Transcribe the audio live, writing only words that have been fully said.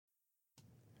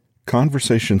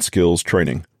Conversation Skills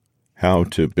Training: How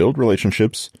to Build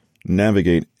Relationships,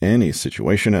 Navigate Any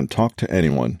Situation, and Talk to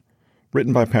Anyone.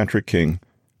 Written by Patrick King,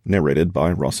 narrated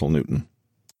by Russell Newton.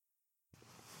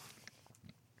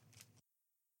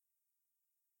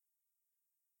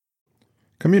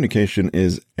 Communication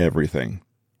is everything.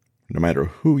 No matter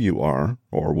who you are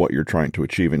or what you're trying to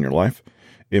achieve in your life,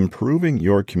 improving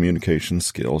your communication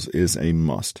skills is a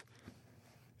must.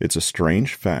 It's a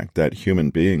strange fact that human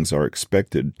beings are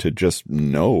expected to just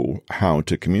know how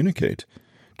to communicate,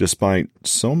 despite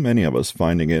so many of us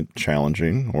finding it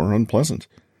challenging or unpleasant.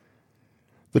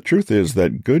 The truth is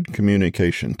that good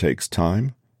communication takes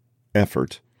time,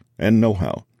 effort, and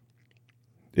know-how.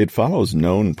 It follows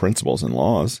known principles and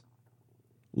laws.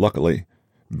 Luckily,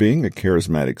 being a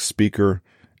charismatic speaker,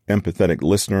 empathetic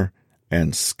listener,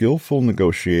 and skillful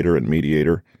negotiator and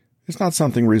mediator is not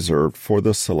something reserved for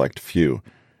the select few.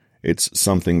 It's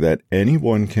something that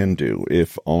anyone can do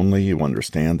if only you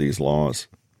understand these laws.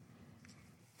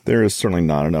 There is certainly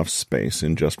not enough space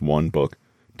in just one book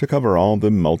to cover all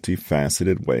the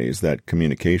multifaceted ways that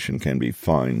communication can be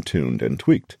fine-tuned and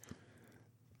tweaked.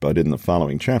 But in the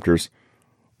following chapters,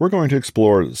 we're going to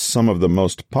explore some of the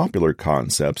most popular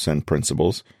concepts and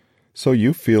principles so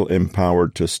you feel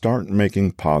empowered to start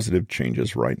making positive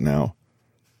changes right now.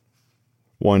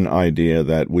 One idea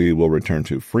that we will return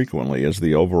to frequently is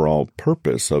the overall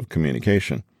purpose of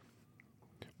communication.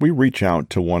 We reach out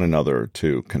to one another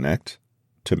to connect,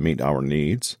 to meet our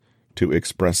needs, to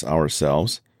express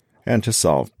ourselves, and to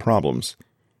solve problems.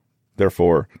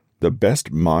 Therefore, the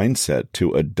best mindset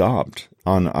to adopt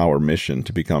on our mission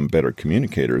to become better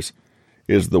communicators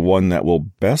is the one that will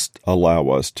best allow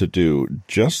us to do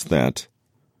just that: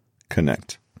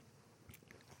 connect.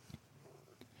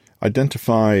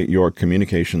 Identify your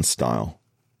communication style.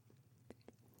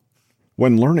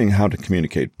 When learning how to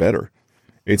communicate better,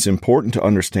 it's important to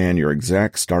understand your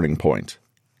exact starting point,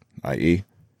 i.e.,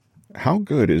 how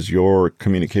good is your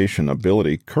communication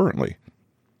ability currently?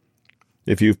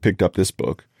 If you've picked up this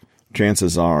book,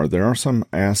 chances are there are some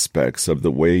aspects of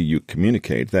the way you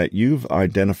communicate that you've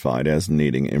identified as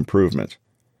needing improvement.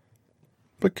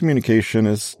 But communication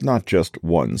is not just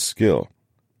one skill,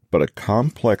 but a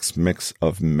complex mix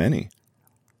of many.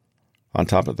 On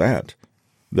top of that,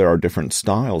 there are different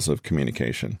styles of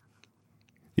communication.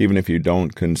 Even if you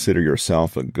don't consider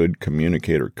yourself a good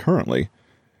communicator currently,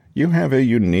 you have a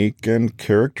unique and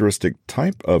characteristic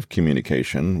type of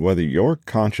communication, whether you're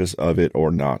conscious of it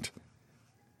or not.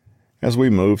 As we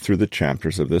move through the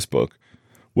chapters of this book,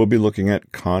 we'll be looking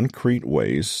at concrete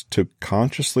ways to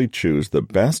consciously choose the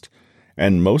best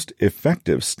and most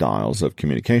effective styles of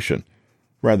communication,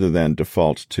 rather than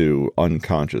default to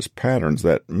unconscious patterns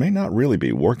that may not really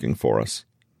be working for us.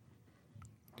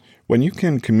 When you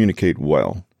can communicate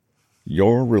well,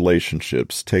 your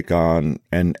relationships take on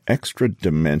an extra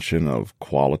dimension of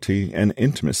quality and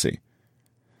intimacy.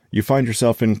 You find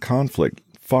yourself in conflict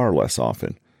far less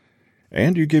often,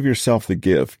 and you give yourself the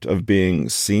gift of being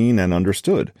seen and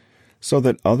understood so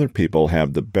that other people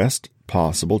have the best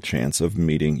possible chance of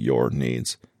meeting your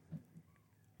needs.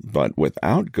 But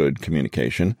without good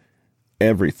communication,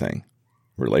 everything,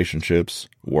 relationships,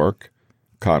 work,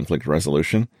 conflict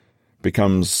resolution,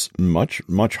 becomes much,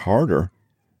 much harder,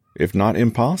 if not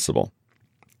impossible.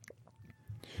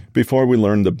 Before we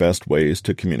learn the best ways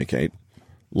to communicate,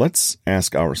 let's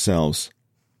ask ourselves,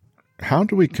 how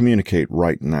do we communicate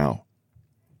right now?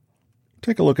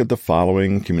 Take a look at the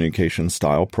following communication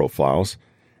style profiles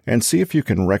and see if you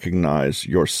can recognize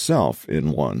yourself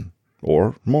in one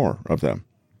or more of them.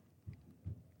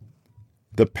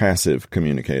 The passive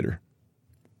communicator.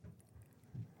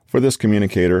 For this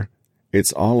communicator,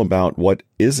 it's all about what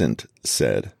isn't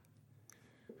said.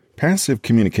 Passive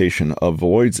communication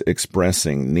avoids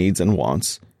expressing needs and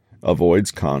wants, avoids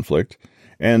conflict,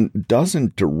 and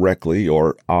doesn't directly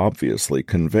or obviously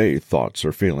convey thoughts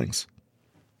or feelings.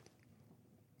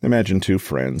 Imagine two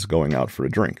friends going out for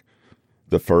a drink.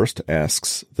 The first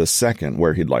asks the second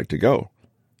where he'd like to go.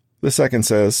 The second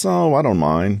says, "Oh, I don't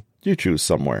mind. You choose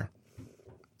somewhere."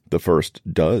 The first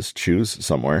does choose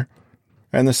somewhere,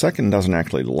 and the second doesn't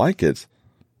actually like it,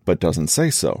 but doesn't say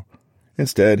so.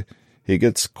 Instead, he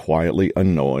gets quietly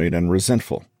annoyed and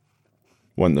resentful.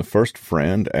 When the first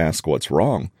friend asks what's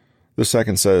wrong, the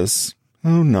second says,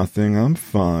 "Oh, nothing, I'm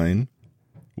fine,"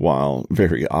 while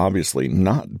very obviously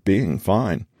not being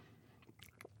fine.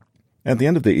 At the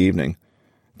end of the evening,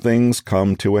 things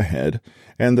come to a head,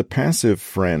 and the passive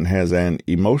friend has an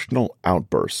emotional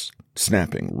outburst,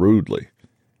 snapping rudely.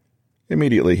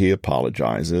 Immediately he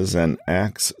apologizes and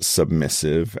acts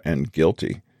submissive and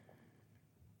guilty.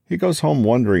 He goes home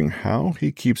wondering how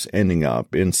he keeps ending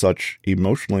up in such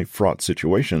emotionally fraught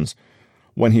situations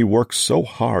when he works so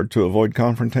hard to avoid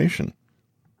confrontation.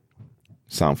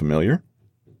 Sound familiar?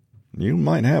 You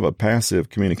might have a passive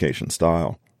communication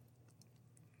style.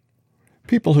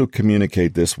 People who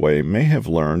communicate this way may have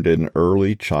learned in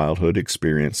early childhood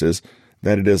experiences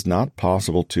that it is not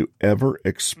possible to ever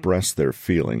express their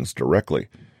feelings directly,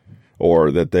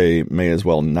 or that they may as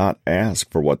well not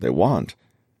ask for what they want,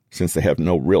 since they have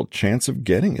no real chance of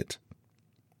getting it.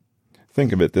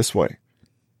 Think of it this way.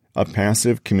 A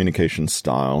passive communication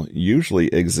style usually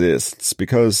exists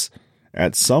because,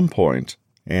 at some point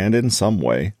and in some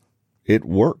way, it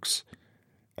works.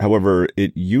 However,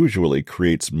 it usually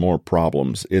creates more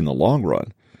problems in the long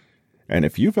run. And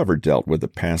if you've ever dealt with a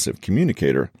passive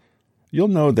communicator, you'll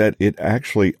know that it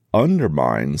actually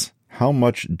undermines how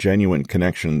much genuine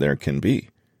connection there can be.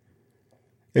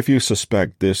 If you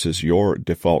suspect this is your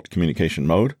default communication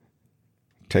mode,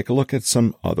 take a look at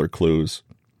some other clues.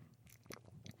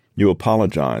 You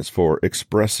apologize for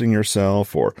expressing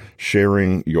yourself or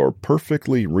sharing your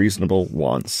perfectly reasonable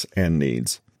wants and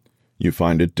needs. You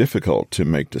find it difficult to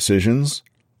make decisions,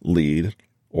 lead,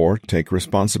 or take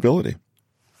responsibility.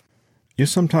 You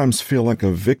sometimes feel like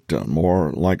a victim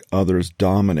or like others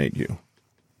dominate you.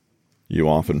 You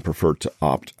often prefer to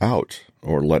opt out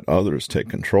or let others take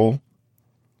control.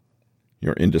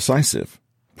 You're indecisive,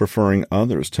 preferring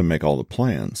others to make all the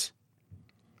plans.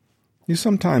 You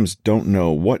sometimes don't know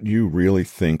what you really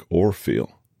think or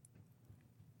feel.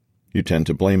 You tend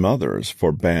to blame others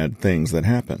for bad things that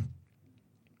happen.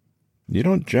 You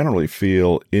don't generally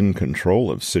feel in control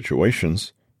of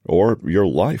situations or your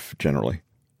life generally.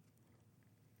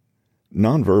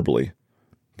 Non-verbally,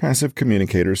 passive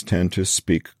communicators tend to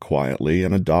speak quietly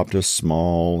and adopt a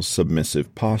small,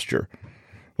 submissive posture,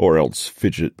 or else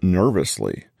fidget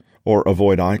nervously or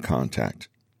avoid eye contact.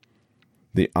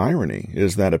 The irony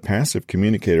is that a passive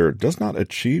communicator does not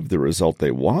achieve the result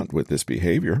they want with this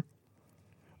behavior.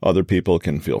 Other people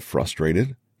can feel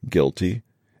frustrated, guilty,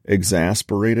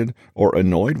 exasperated, or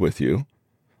annoyed with you,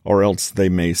 or else they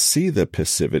may see the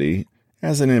passivity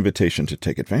as an invitation to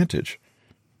take advantage.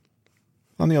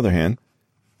 On the other hand,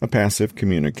 a passive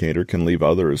communicator can leave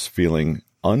others feeling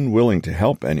unwilling to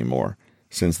help anymore,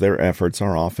 since their efforts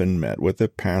are often met with a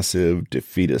passive,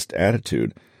 defeatist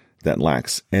attitude that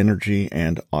lacks energy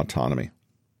and autonomy.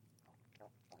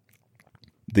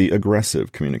 The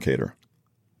aggressive communicator.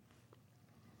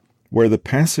 Where the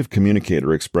passive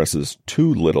communicator expresses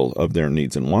too little of their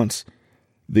needs and wants,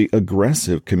 the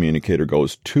aggressive communicator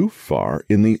goes too far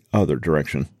in the other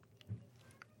direction.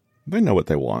 They know what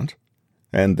they want,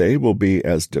 and they will be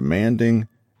as demanding,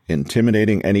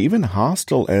 intimidating, and even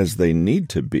hostile as they need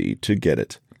to be to get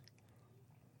it.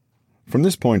 From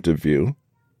this point of view,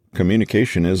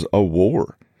 communication is a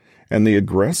war, and the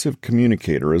aggressive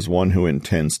communicator is one who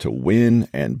intends to win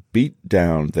and beat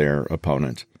down their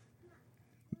opponent.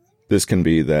 This can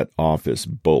be that office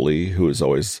bully who is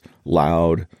always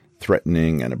loud,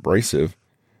 threatening, and abrasive,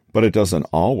 but it doesn't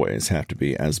always have to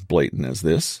be as blatant as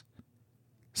this.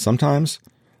 Sometimes,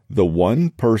 the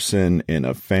one person in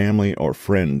a family or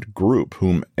friend group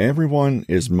whom everyone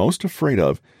is most afraid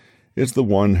of is the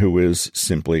one who is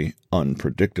simply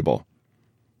unpredictable.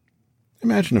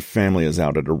 Imagine a family is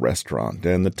out at a restaurant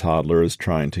and the toddler is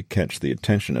trying to catch the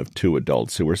attention of two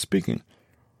adults who are speaking.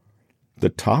 The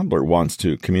toddler wants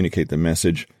to communicate the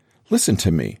message, "Listen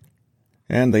to me,"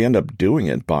 and they end up doing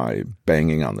it by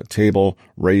banging on the table,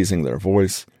 raising their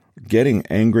voice, getting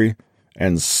angry,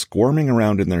 and squirming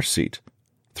around in their seat,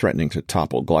 threatening to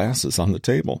topple glasses on the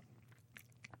table.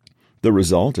 The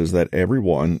result is that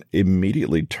everyone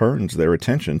immediately turns their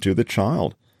attention to the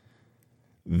child.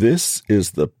 This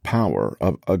is the power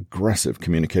of aggressive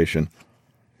communication.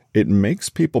 It makes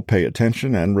people pay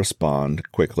attention and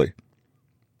respond quickly.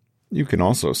 You can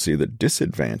also see the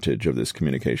disadvantage of this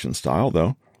communication style,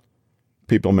 though.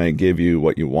 People may give you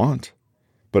what you want,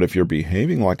 but if you're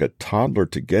behaving like a toddler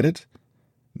to get it,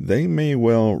 they may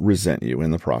well resent you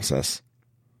in the process.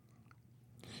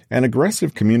 An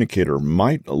aggressive communicator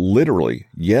might literally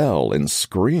yell and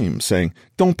scream, saying,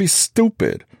 "Don't be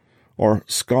stupid," or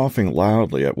scoffing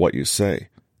loudly at what you say.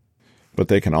 But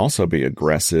they can also be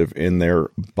aggressive in their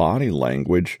body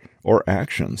language or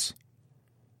actions.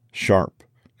 Sharp,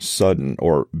 sudden,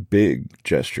 or big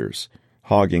gestures,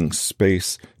 hogging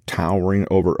space, towering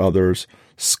over others,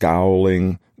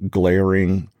 scowling,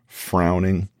 glaring,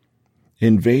 frowning,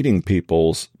 invading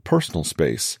people's personal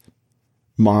space,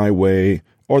 my way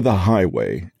or the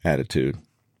highway attitude.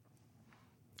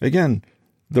 Again,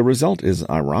 the result is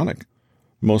ironic.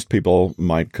 Most people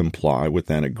might comply with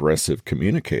an aggressive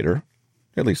communicator,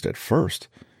 at least at first,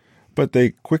 but they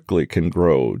quickly can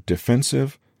grow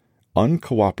defensive,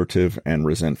 uncooperative, and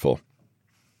resentful.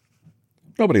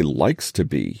 Nobody likes to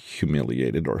be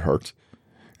humiliated or hurt,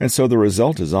 and so the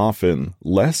result is often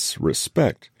less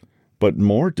respect, but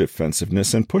more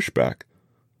defensiveness and pushback,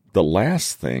 the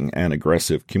last thing an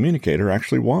aggressive communicator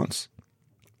actually wants.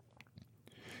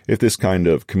 If this kind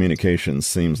of communication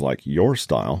seems like your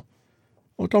style,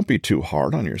 well, don't be too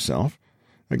hard on yourself.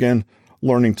 Again,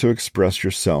 learning to express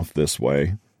yourself this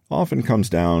way often comes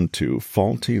down to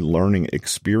faulty learning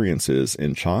experiences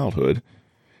in childhood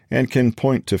and can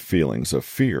point to feelings of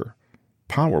fear,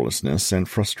 powerlessness, and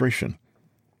frustration.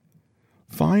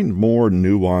 Find more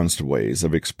nuanced ways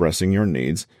of expressing your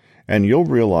needs, and you'll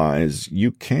realize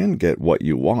you can get what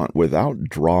you want without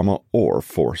drama or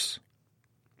force.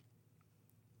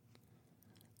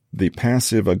 The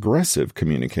passive-aggressive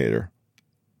communicator.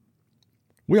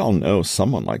 We all know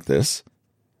someone like this.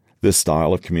 This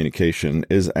style of communication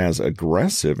is as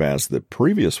aggressive as the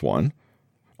previous one,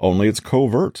 only it's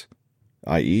covert,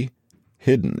 i.e.,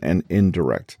 hidden and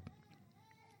indirect.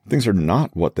 Things are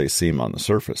not what they seem on the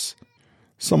surface.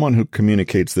 Someone who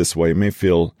communicates this way may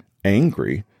feel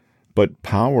angry, but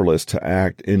powerless to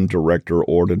act in direct or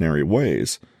ordinary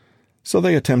ways, so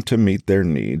they attempt to meet their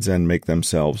needs and make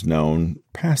themselves known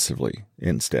passively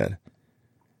instead.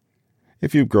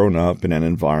 If you've grown up in an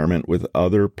environment with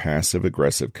other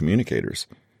passive-aggressive communicators,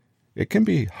 it can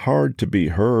be hard to be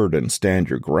heard and stand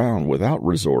your ground without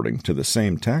resorting to the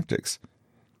same tactics.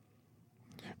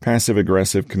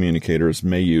 Passive-aggressive communicators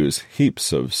may use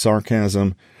heaps of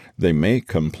sarcasm, they may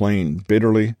complain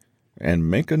bitterly, and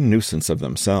make a nuisance of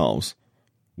themselves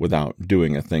without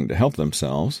doing a thing to help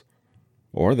themselves,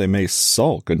 or they may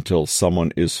sulk until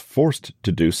someone is forced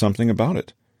to do something about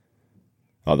it.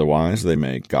 Otherwise, they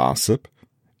may gossip,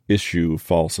 issue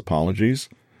false apologies,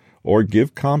 or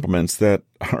give compliments that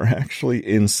are actually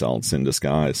insults in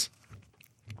disguise.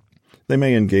 They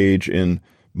may engage in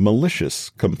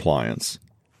malicious compliance.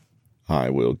 I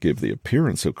will give the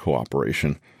appearance of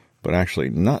cooperation, but actually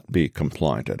not be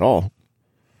compliant at all.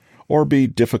 Or be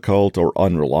difficult or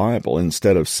unreliable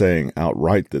instead of saying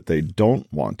outright that they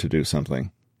don't want to do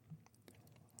something.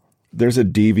 There's a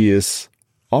devious,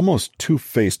 almost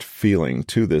two-faced feeling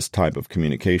to this type of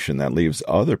communication that leaves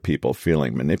other people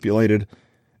feeling manipulated,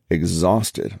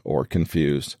 exhausted, or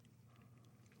confused.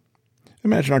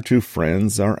 Imagine our two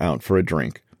friends are out for a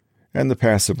drink, and the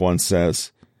passive one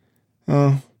says,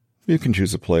 "Oh, you can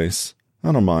choose a place.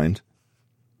 I don't mind."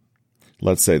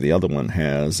 Let's say the other one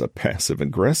has a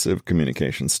passive-aggressive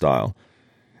communication style,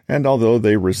 and although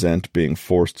they resent being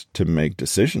forced to make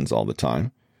decisions all the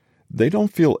time, they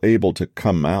don't feel able to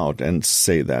come out and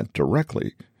say that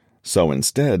directly. So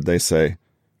instead they say,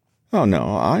 "Oh no,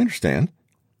 I understand.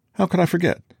 How could I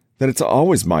forget that it's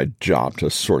always my job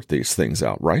to sort these things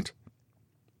out, right?"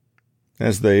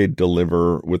 As they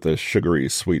deliver with a sugary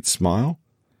sweet smile,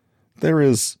 there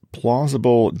is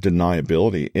plausible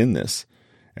deniability in this,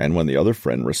 and when the other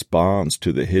friend responds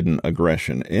to the hidden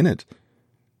aggression in it,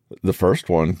 the first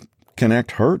one can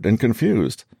act hurt and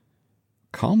confused.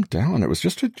 Calm down, it was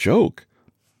just a joke.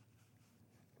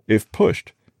 If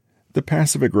pushed, the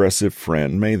passive-aggressive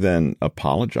friend may then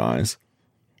apologize,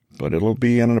 but it'll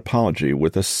be an apology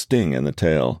with a sting in the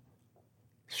tail.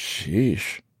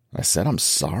 "Sheesh, I said I'm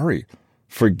sorry.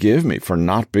 Forgive me for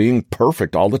not being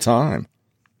perfect all the time."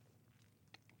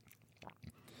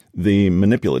 The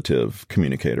manipulative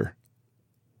communicator.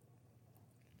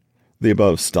 The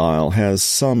above style has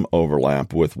some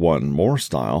overlap with one more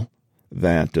style,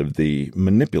 that of the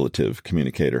manipulative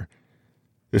communicator.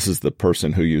 This is the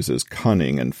person who uses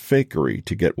cunning and fakery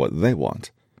to get what they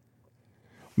want.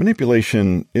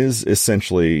 Manipulation is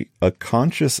essentially a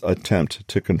conscious attempt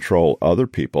to control other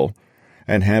people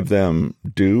and have them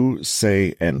do,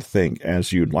 say, and think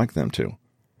as you'd like them to.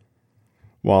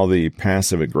 While the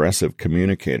passive-aggressive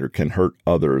communicator can hurt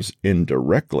others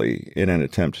indirectly in an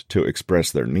attempt to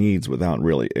express their needs without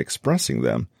really expressing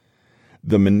them,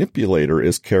 the manipulator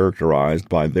is characterized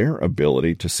by their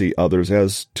ability to see others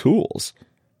as tools,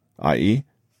 i.e.,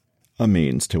 a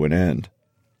means to an end.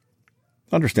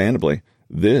 Understandably,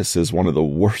 this is one of the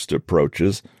worst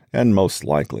approaches and most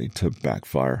likely to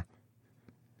backfire.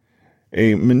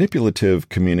 A manipulative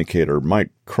communicator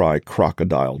might cry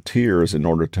crocodile tears in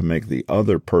order to make the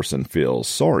other person feel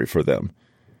sorry for them,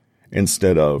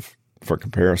 instead of, for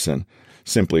comparison,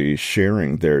 simply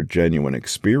sharing their genuine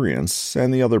experience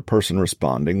and the other person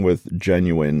responding with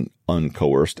genuine,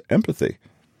 uncoerced empathy.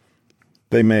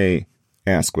 They may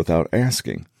ask without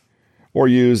asking, or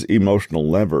use emotional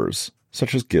levers,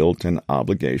 such as guilt and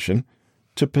obligation,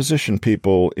 to position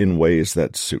people in ways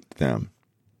that suit them.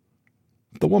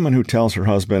 The woman who tells her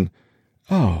husband,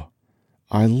 "Oh,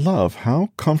 I love how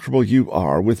comfortable you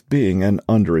are with being an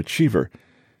underachiever.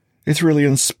 It's really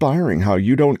inspiring how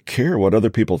you don't care what other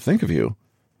people think of you,"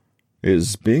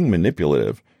 is being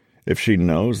manipulative if she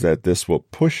knows that this will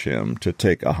push him to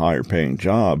take a higher-paying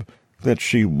job that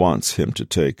she wants him to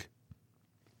take.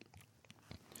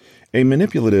 A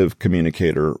manipulative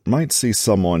communicator might see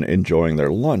someone enjoying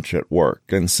their lunch at work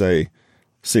and say,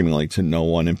 seemingly to no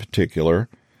one in particular,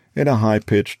 in a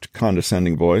high-pitched,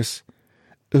 condescending voice,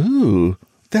 "Ooh,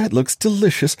 that looks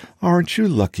delicious. Aren't you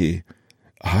lucky?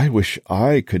 I wish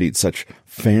I could eat such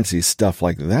fancy stuff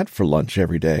like that for lunch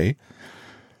every day.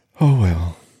 Oh,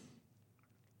 well."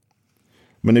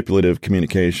 Manipulative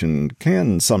communication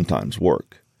can sometimes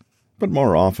work, but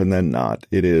more often than not,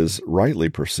 it is rightly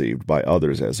perceived by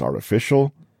others as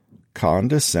artificial,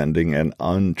 condescending, and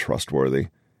untrustworthy.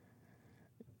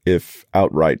 If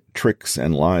outright tricks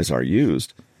and lies are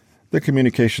used, the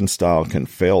communication style can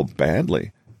fail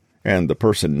badly, and the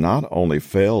person not only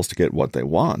fails to get what they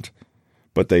want,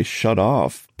 but they shut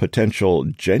off potential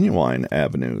genuine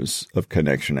avenues of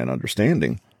connection and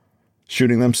understanding,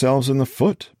 shooting themselves in the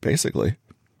foot, basically.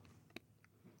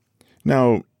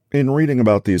 Now, in reading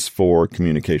about these 4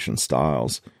 communication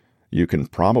styles, you can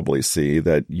probably see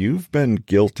that you've been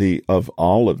guilty of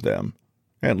all of them,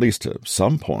 at least to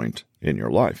some point in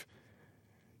your life.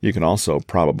 You can also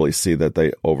probably see that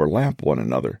they overlap one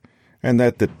another, and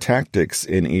that the tactics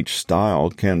in each style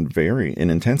can vary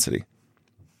in intensity.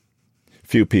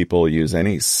 Few people use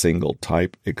any single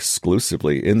type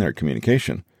exclusively in their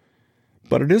communication,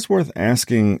 but it is worth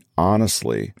asking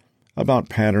honestly about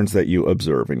patterns that you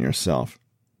observe in yourself.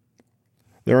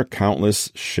 There are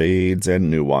countless shades and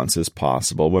nuances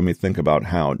possible when we think about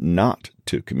how not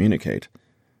to communicate.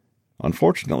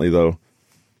 Unfortunately, though,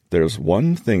 there's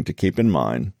one thing to keep in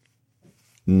mind.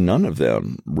 None of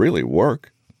them really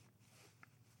work.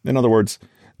 In other words,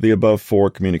 the above 4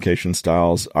 communication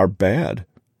styles are bad,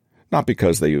 not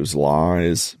because they use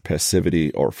lies,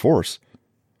 passivity, or force,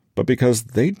 but because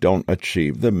they don't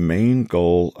achieve the main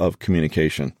goal of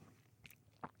communication.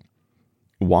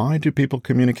 Why do people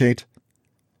communicate?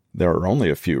 There are only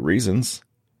a few reasons.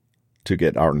 To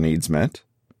get our needs met,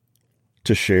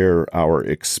 to share our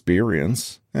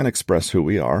experience and express who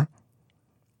we are,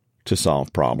 to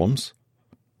solve problems,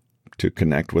 to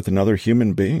connect with another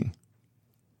human being.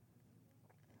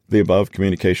 The above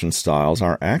communication styles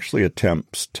are actually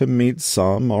attempts to meet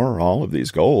some or all of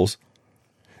these goals.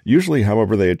 Usually,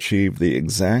 however, they achieve the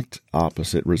exact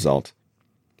opposite result.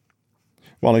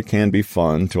 While it can be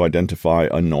fun to identify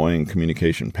annoying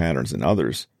communication patterns in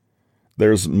others,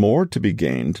 there's more to be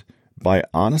gained by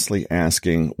honestly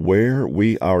asking where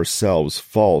we ourselves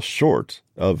fall short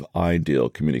of ideal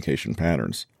communication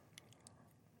patterns.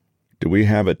 Do we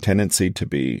have a tendency to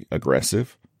be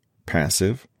aggressive,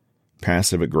 passive,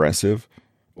 passive-aggressive,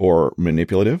 or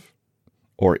manipulative,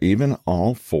 or even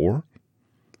all 4?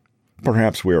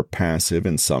 Perhaps we are passive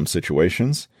in some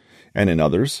situations, and in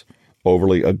others,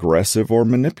 overly aggressive or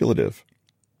manipulative.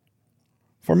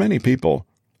 For many people,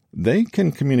 they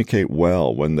can communicate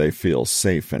well when they feel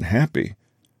safe and happy,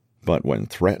 but when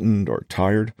threatened or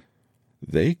tired,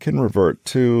 they can revert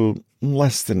to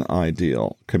less than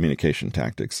ideal communication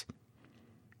tactics.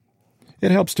 It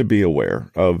helps to be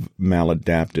aware of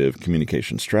maladaptive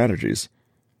communication strategies,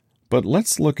 but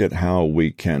let's look at how we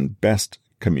can best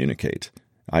communicate,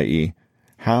 i.e.,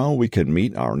 how we can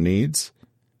meet our needs,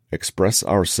 express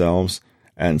ourselves,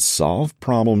 and solve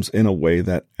problems in a way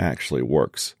that actually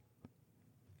works.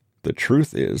 The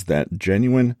truth is that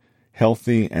genuine,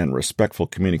 healthy, and respectful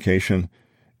communication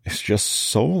is just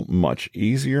so much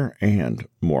easier and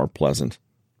more pleasant.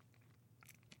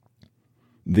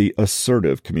 The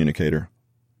assertive communicator.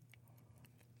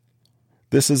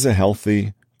 This is a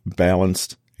healthy,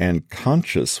 balanced, and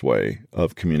conscious way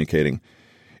of communicating.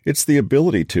 It's the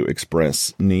ability to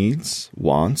express needs,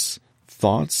 wants,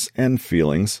 thoughts, and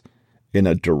feelings in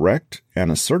a direct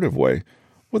and assertive way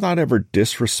without ever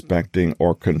disrespecting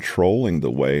or controlling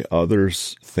the way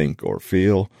others think or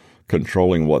feel,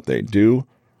 controlling what they do,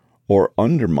 or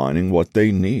undermining what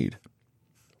they need.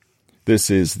 This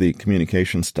is the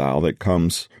communication style that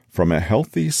comes from a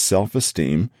healthy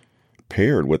self-esteem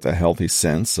paired with a healthy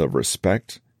sense of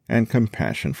respect and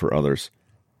compassion for others.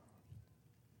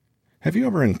 Have you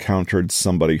ever encountered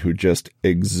somebody who just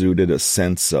exuded a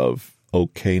sense of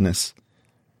okayness?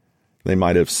 They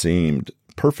might have seemed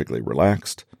perfectly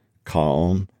relaxed,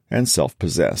 calm, and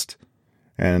self-possessed,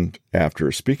 and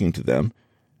after speaking to them,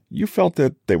 you felt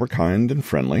that they were kind and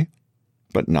friendly,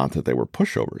 but not that they were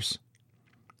pushovers.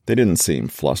 They didn't seem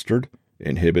flustered,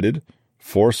 inhibited,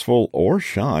 forceful, or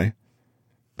shy,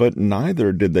 but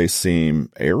neither did they seem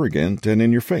arrogant and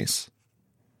in your face.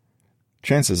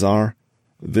 Chances are,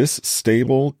 this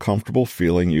stable, comfortable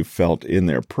feeling you felt in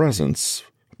their presence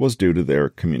was due to their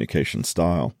communication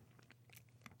style.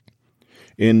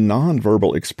 In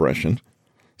nonverbal expression,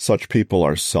 such people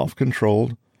are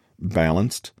self-controlled,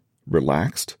 balanced,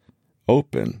 relaxed,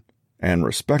 open, and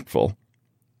respectful,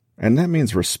 and that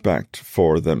means respect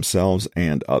for themselves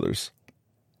and others.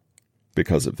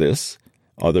 Because of this,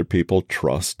 other people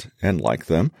trust and like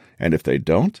them, and if they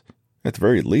don't, at the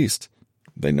very least,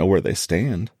 they know where they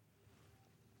stand.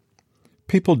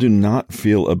 People do not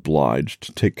feel obliged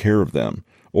to take care of them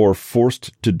or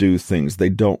forced to do things they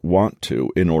don't want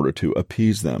to in order to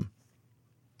appease them.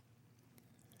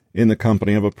 In the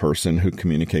company of a person who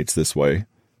communicates this way,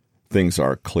 things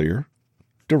are clear,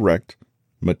 direct,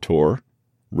 mature,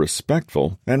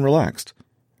 respectful, and relaxed,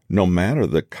 no matter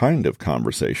the kind of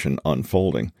conversation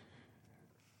unfolding.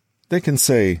 They can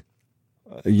say,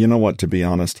 "You know what, to be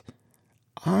honest,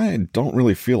 I don't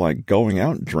really feel like going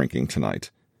out drinking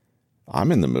tonight. I'm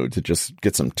in the mood to just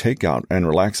get some takeout and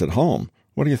relax at home.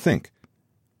 What do you think?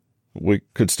 We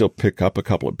could still pick up a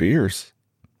couple of beers."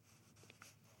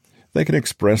 They can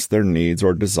express their needs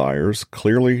or desires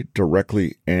clearly,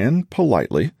 directly, and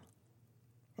politely.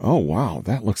 "Oh, wow,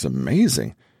 that looks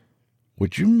amazing.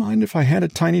 Would you mind if I had a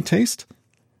tiny taste?"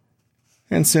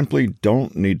 And simply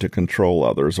don't need to control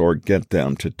others or get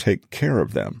them to take care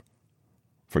of them.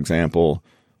 For example,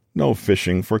 no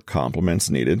fishing for compliments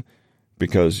needed,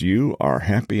 because you are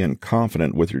happy and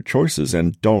confident with your choices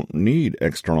and don't need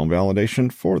external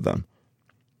validation for them.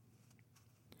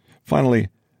 Finally,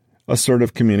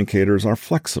 assertive communicators are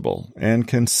flexible and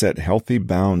can set healthy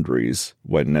boundaries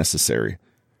when necessary.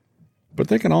 But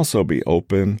they can also be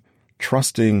open,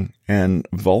 trusting, and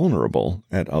vulnerable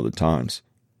at other times.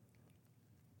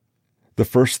 The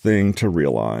first thing to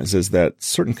realize is that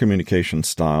certain communication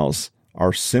styles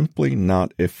are simply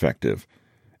not effective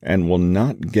and will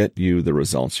not get you the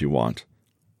results you want.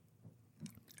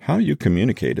 How you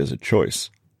communicate is a choice.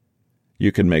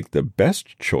 You can make the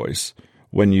best choice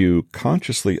when you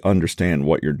consciously understand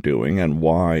what you're doing and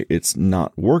why it's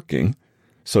not working,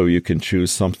 so you can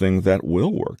choose something that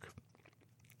will work.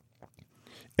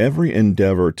 Every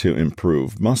endeavor to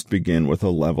improve must begin with a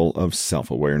level of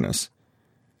self-awareness.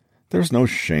 There's no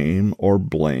shame or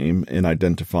blame in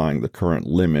identifying the current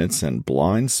limits and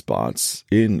blind spots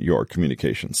in your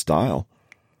communication style.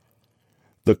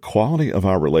 The quality of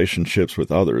our relationships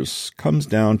with others comes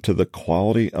down to the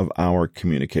quality of our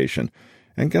communication.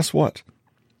 And guess what?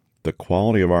 The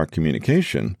quality of our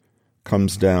communication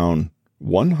comes down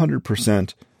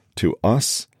 100% to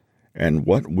us and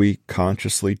what we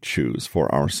consciously choose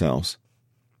for ourselves.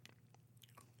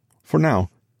 For now,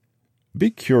 be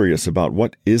curious about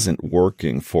what isn't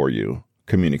working for you,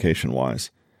 communication-wise.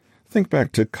 Think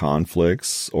back to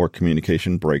conflicts or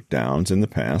communication breakdowns in the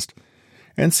past,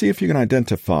 and see if you can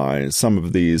identify some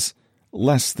of these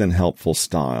less than helpful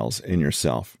styles in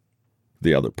yourself,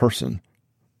 the other person,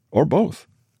 or both.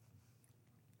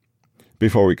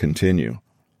 Before we continue,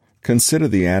 consider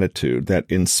the attitude that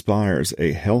inspires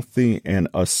a healthy and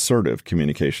assertive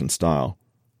communication style.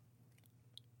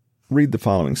 Read the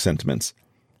following sentiments.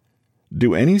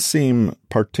 Do any seem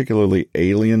particularly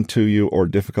alien to you or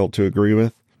difficult to agree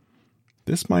with?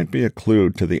 This might be a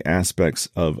clue to the aspects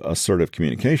of assertive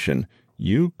communication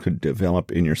you could develop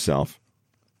in yourself.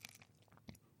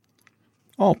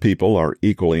 All people are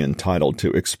equally entitled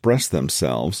to express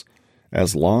themselves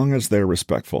as long as they're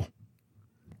respectful.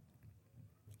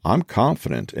 I'm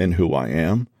confident in who I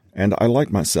am, and I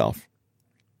like myself.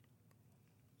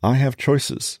 I have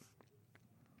choices.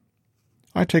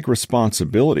 I take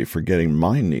responsibility for getting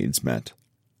my needs met.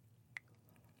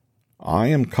 I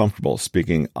am comfortable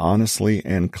speaking honestly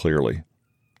and clearly.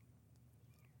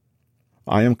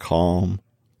 I am calm,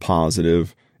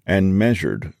 positive, and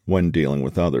measured when dealing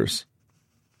with others.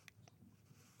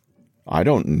 I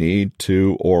don't need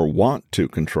to or want to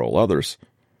control others.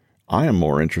 I am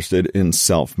more interested in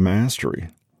self-mastery.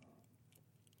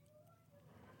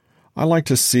 I like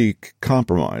to seek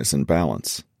compromise and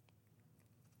balance.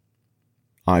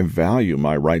 I value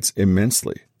my rights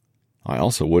immensely. I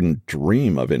also wouldn't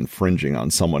dream of infringing on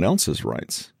someone else's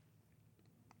rights.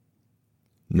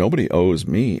 Nobody owes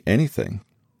me anything.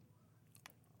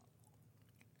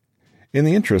 In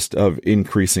the interest of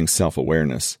increasing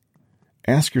self-awareness,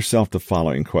 ask yourself the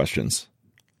following questions.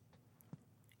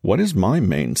 What is my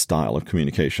main style of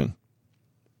communication?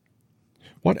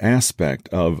 What aspect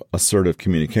of assertive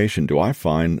communication do I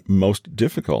find most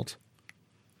difficult?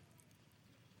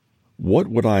 What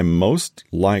would I most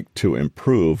like to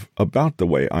improve about the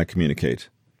way I communicate?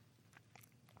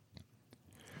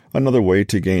 Another way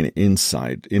to gain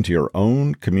insight into your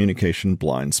own communication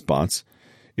blind spots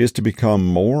is to become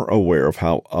more aware of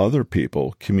how other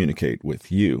people communicate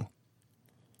with you.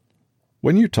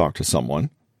 When you talk to someone,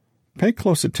 pay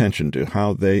close attention to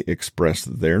how they express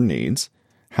their needs,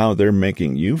 how they're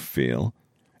making you feel,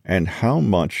 and how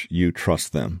much you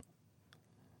trust them.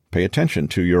 Pay attention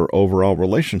to your overall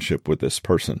relationship with this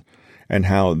person and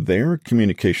how their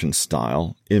communication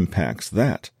style impacts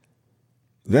that.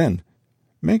 Then,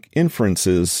 make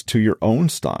inferences to your own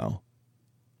style.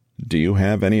 Do you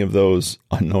have any of those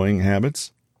annoying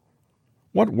habits?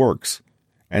 What works,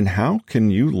 and how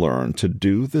can you learn to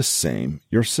do the same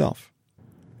yourself?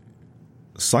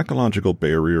 Psychological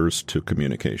barriers to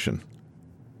communication.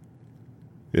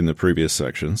 In the previous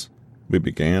sections, we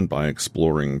began by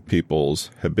exploring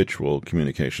people's habitual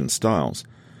communication styles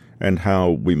and how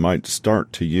we might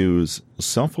start to use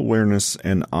self-awareness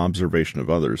and observation of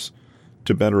others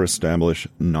to better establish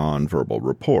nonverbal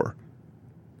rapport,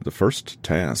 the first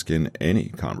task in any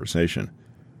conversation.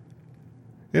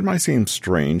 It might seem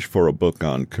strange for a book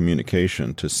on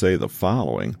communication to say the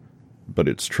following, but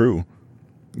it's true.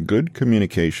 Good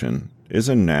communication is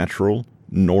a natural,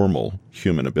 normal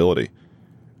human ability,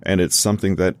 and it's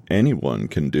something that anyone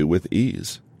can do with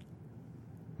ease.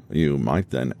 You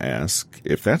might then ask,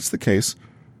 if that's the case,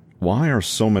 why are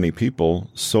so many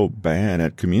people so bad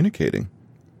at communicating?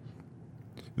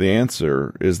 The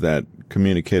answer is that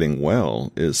communicating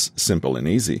well is simple and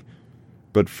easy,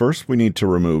 but first we need to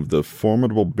remove the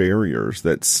formidable barriers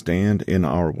that stand in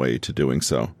our way to doing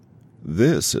so.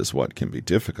 This is what can be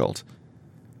difficult.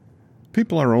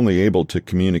 People are only able to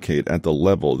communicate at the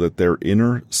level that their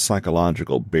inner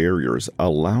psychological barriers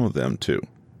allow them to.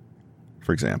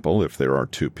 For example, if there are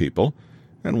two people,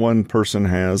 and one person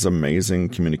has amazing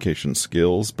communication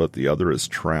skills, but the other is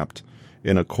trapped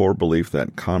in a core belief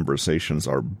that conversations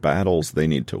are battles they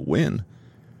need to win,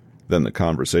 then the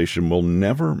conversation will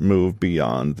never move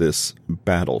beyond this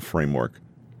battle framework.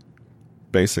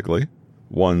 Basically,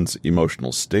 one's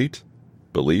emotional state,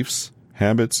 beliefs,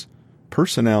 habits,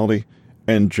 personality,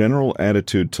 and general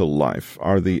attitude to life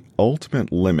are the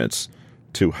ultimate limits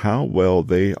to how well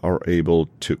they are able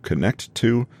to connect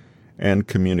to and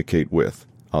communicate with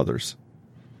others.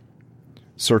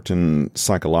 Certain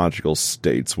psychological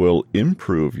states will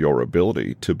improve your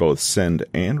ability to both send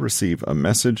and receive a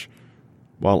message,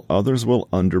 while others will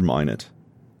undermine it.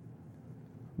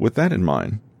 With that in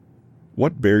mind,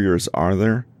 what barriers are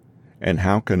there, and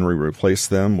how can we replace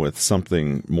them with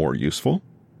something more useful?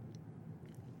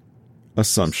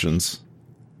 Assumptions.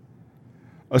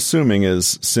 Assuming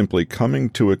is simply coming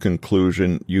to a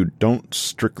conclusion you don't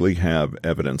strictly have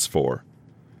evidence for.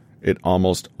 It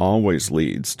almost always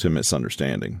leads to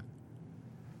misunderstanding.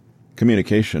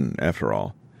 Communication, after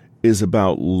all, is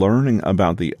about learning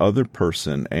about the other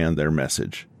person and their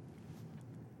message.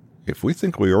 If we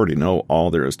think we already know all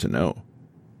there is to know,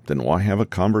 then why have a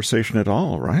conversation at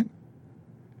all, right?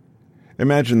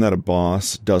 Imagine that a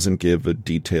boss doesn't give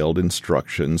detailed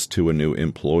instructions to a new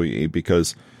employee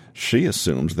because she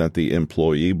assumes that the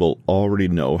employee will already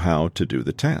know how to do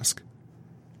the task.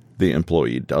 The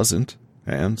employee doesn't,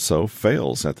 and so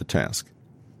fails at the task.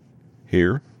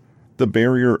 Here, the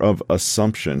barrier of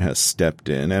assumption has stepped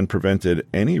in and prevented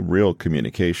any real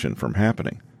communication from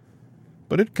happening.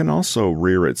 But it can also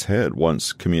rear its head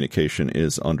once communication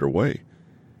is underway.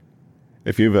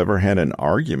 If you've ever had an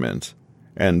argument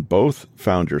and both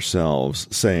found yourselves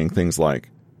saying things like,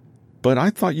 "But I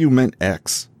thought you meant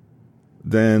X,"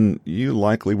 then you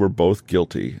likely were both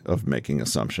guilty of making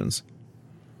assumptions.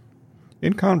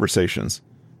 In conversations,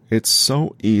 it's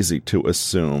so easy to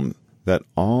assume that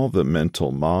all the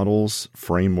mental models,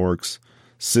 frameworks,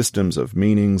 systems of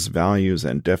meanings, values,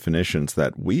 and definitions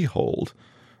that we hold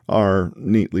are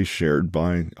neatly shared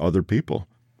by other people.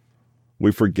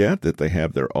 We forget that they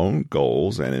have their own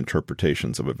goals and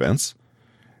interpretations of events,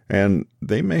 and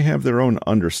they may have their own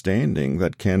understanding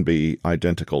that can be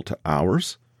identical to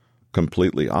ours,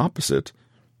 completely opposite,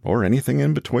 or anything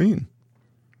in between.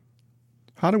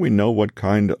 How do we know what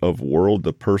kind of world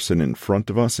the person in front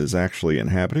of us is actually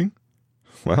inhabiting?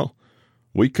 Well,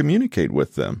 we communicate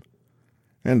with them,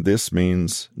 and this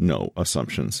means no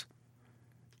assumptions.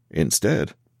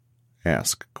 Instead,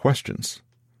 ask questions.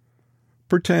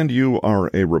 Pretend you are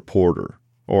a reporter,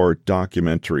 or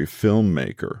documentary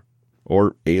filmmaker,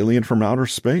 or alien from outer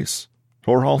space,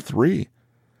 or all three.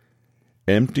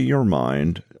 Empty your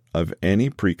mind of any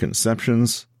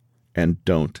preconceptions and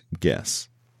don't guess.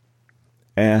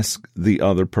 Ask the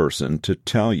other person to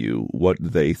tell you what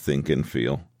they think and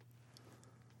feel.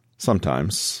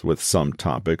 Sometimes, with some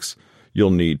topics,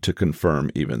 you'll need to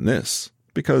confirm even this,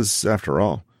 because, after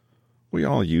all, We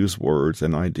all use words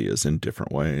and ideas in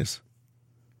different ways.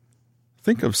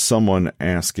 Think of someone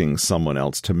asking someone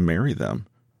else to marry them.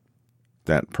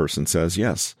 That person says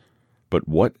yes, but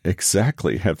what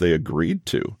exactly have they agreed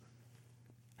to?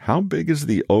 How big is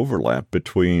the overlap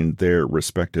between their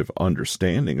respective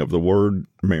understanding of the word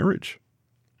marriage?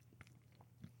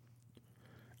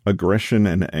 Aggression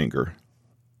and anger.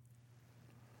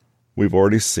 We've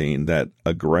already seen that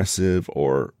aggressive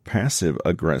or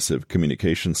passive-aggressive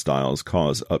communication styles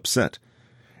cause upset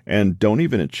and don't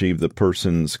even achieve the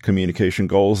person's communication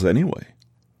goals anyway.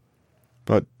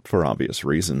 But for obvious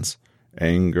reasons,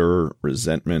 anger,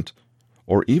 resentment,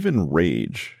 or even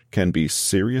rage can be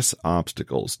serious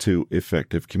obstacles to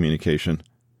effective communication.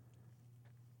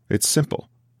 It's simple.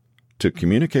 To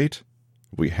communicate,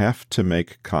 we have to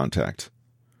make contact.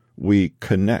 We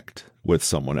connect with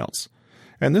someone else.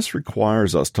 And this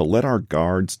requires us to let our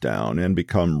guards down and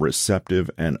become receptive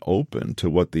and open to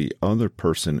what the other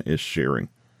person is sharing.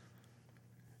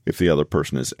 If the other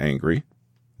person is angry,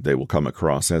 they will come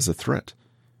across as a threat.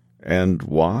 And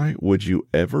why would you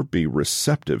ever be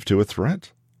receptive to a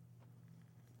threat?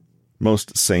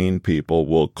 Most sane people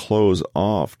will close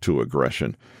off to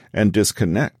aggression and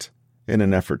disconnect in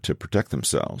an effort to protect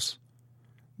themselves.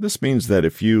 This means that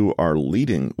if you are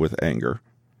leading with anger,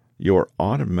 you're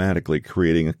automatically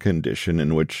creating a condition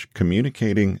in which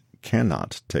communicating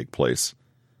cannot take place.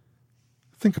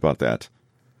 Think about that.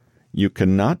 You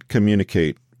cannot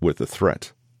communicate with a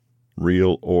threat,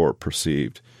 real or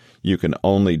perceived. You can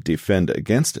only defend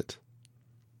against it.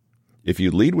 If you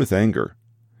lead with anger,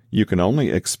 you can only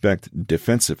expect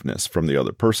defensiveness from the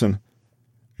other person,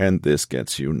 and this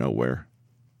gets you nowhere.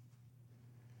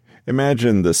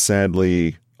 Imagine the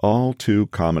sadly all too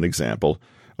common example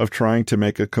of trying to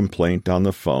make a complaint on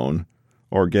the phone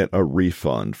or get a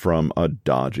refund from a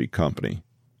dodgy company.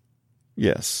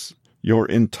 Yes, you're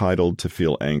entitled to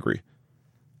feel angry,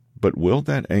 but will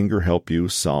that anger help you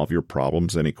solve your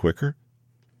problems any quicker?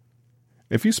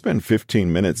 If you spend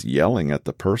 15 minutes yelling at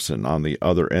the person on the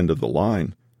other end of the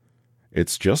line,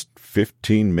 it's just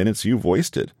 15 minutes you've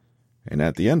wasted, and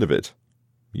at the end of it,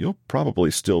 you'll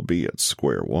probably still be at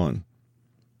square one.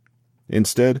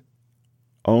 Instead,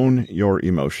 own your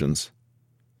emotions.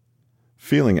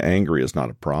 Feeling angry is not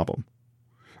a problem.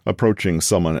 Approaching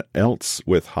someone else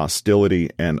with hostility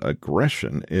and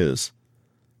aggression is.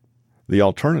 The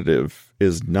alternative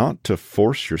is not to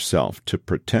force yourself to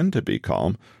pretend to be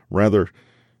calm. Rather,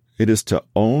 it is to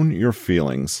own your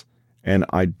feelings and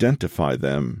identify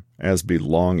them as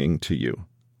belonging to you.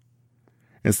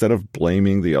 Instead of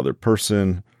blaming the other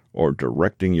person or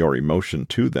directing your emotion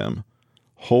to them,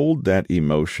 hold that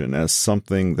emotion as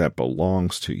something that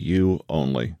belongs to you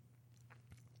only.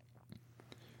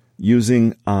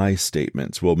 Using I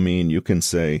statements will mean you can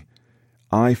say,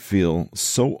 I feel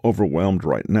so overwhelmed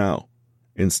right now,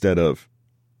 instead of,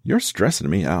 you're stressing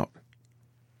me out.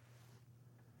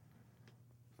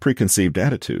 Preconceived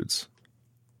attitudes.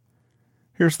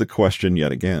 Here's the question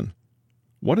yet again.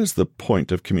 What is the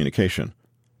point of communication?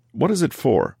 What is it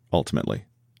for, ultimately?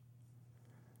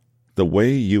 The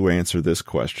way you answer this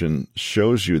question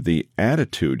shows you the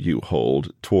attitude you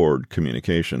hold toward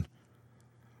communication.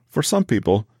 For some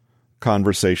people,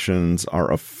 conversations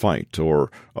are a fight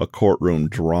or a courtroom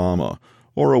drama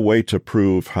or a way to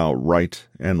prove how right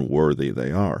and worthy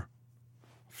they are.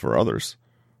 For others,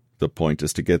 the point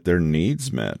is to get their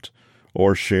needs met,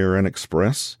 or share and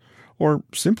express, or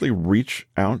simply reach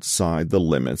outside the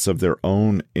limits of their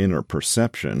own inner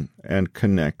perception and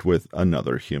connect with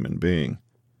another human being.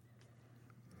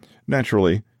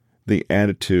 Naturally, the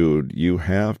attitude you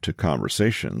have to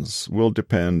conversations will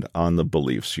depend on the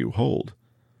beliefs you hold.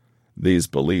 These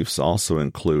beliefs also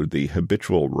include the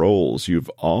habitual roles you've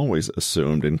always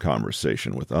assumed in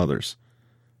conversation with others.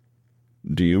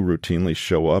 Do you routinely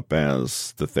show up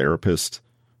as the therapist,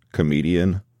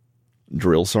 comedian,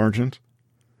 drill sergeant?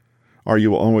 Are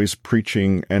you always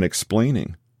preaching and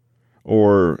explaining?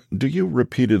 Or do you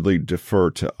repeatedly defer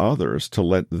to others to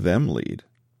let them lead?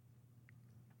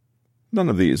 None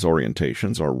of these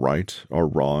orientations are right or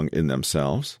wrong in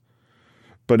themselves.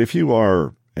 But if you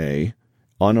are A,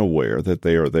 unaware that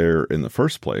they are there in the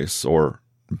first place, or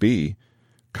B,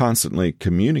 constantly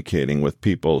communicating with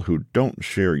people who don't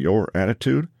share your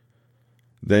attitude,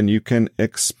 then you can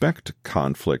expect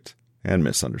conflict and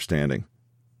misunderstanding.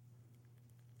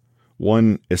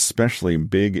 One especially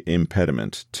big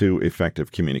impediment to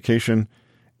effective communication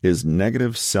is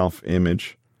negative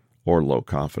self-image or low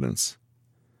confidence.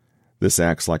 This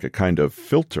acts like a kind of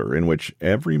filter in which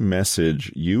every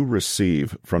message you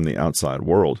receive from the outside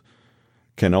world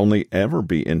can only ever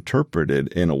be interpreted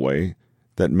in a way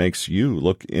that makes you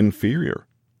look inferior.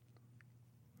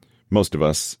 Most of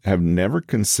us have never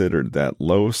considered that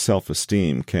low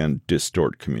self-esteem can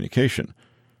distort communication.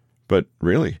 But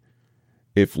really,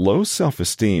 if low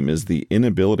self-esteem is the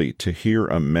inability to hear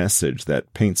a message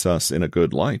that paints us in a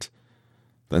good light,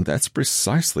 then that's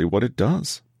precisely what it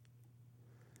does.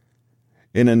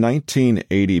 In a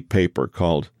 1980 paper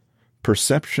called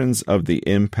Perceptions of the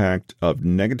Impact of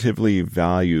Negatively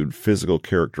Valued Physical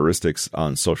Characteristics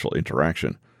on Social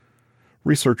Interaction,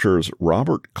 researchers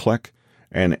Robert Kleck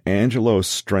and Angelo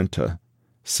Strenta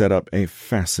set up a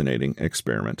fascinating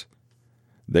experiment.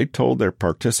 They told their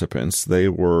participants they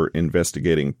were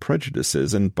investigating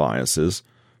prejudices and biases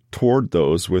toward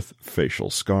those with facial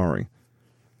scarring.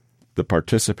 The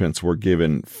participants were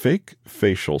given fake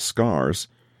facial scars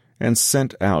and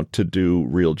sent out to do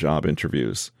real job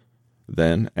interviews,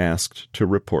 then asked to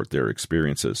report their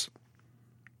experiences.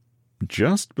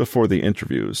 Just before the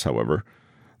interviews, however,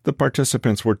 the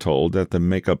participants were told that the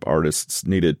makeup artists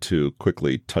needed to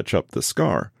quickly touch up the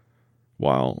scar,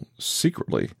 while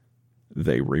secretly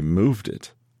they removed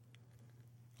it.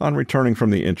 On returning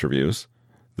from the interviews,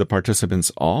 the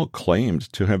participants all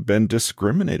claimed to have been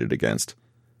discriminated against.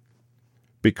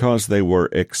 Because they were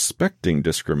expecting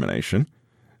discrimination,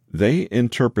 they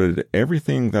interpreted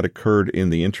everything that occurred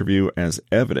in the interview as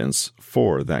evidence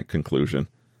for that conclusion.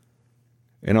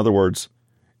 In other words,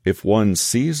 if one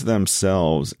sees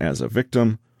themselves as a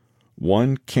victim,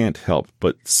 one can't help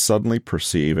but suddenly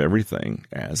perceive everything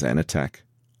as an attack.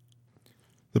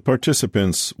 The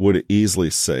participants would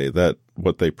easily say that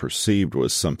what they perceived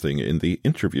was something in the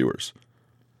interviewers.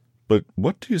 But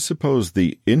what do you suppose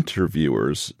the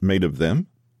interviewers made of them?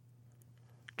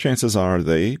 Chances are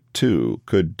they, too,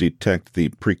 could detect the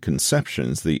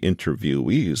preconceptions the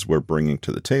interviewees were bringing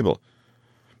to the table,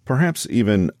 perhaps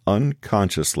even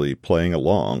unconsciously playing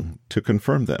along to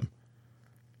confirm them.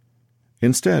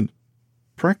 Instead,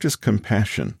 practice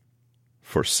compassion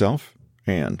for self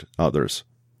and others.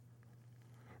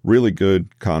 Really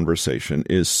good conversation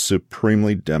is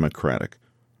supremely democratic.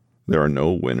 There are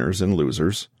no winners and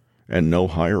losers, and no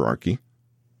hierarchy.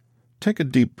 Take a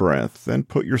deep breath and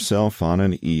put yourself on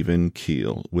an even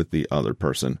keel with the other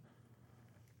person.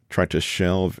 Try to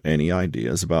shelve any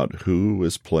ideas about who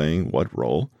is playing what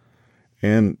role,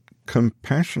 and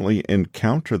compassionately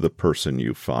encounter the person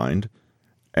you find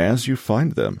as you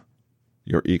find them,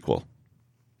 your equal.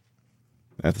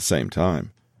 At the same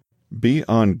time, be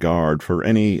on guard for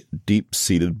any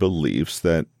deep-seated beliefs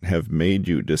that have made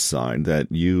you decide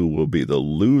that you will be the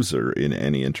loser in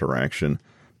any interaction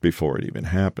before it even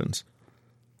happens.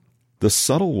 The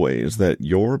subtle ways that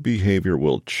your behavior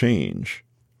will change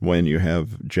when you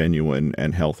have genuine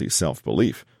and healthy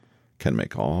self-belief can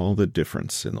make all the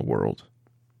difference in the world.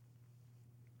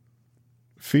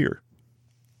 Fear.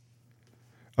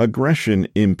 Aggression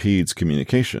impedes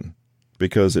communication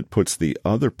because it puts the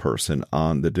other person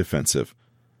on the defensive.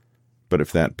 But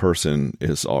if that person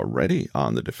is already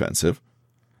on the defensive,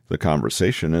 the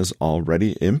conversation is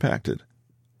already impacted.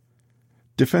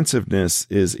 Defensiveness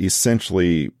is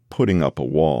essentially putting up a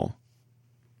wall.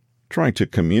 Trying to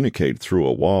communicate through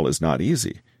a wall is not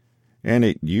easy, and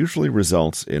it usually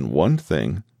results in one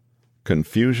thing: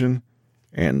 confusion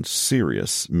and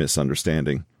serious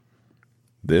misunderstanding.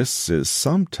 This is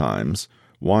sometimes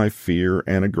why fear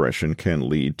and aggression can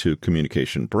lead to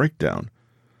communication breakdown.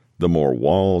 The more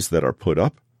walls that are put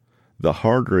up, the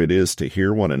harder it is to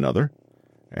hear one another,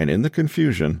 and in the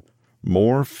confusion,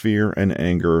 more fear and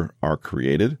anger are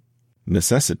created,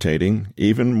 necessitating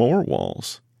even more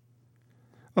walls.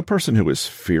 A person who is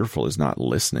fearful is not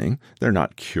listening. They're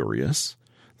not curious.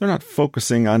 They're not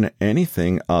focusing on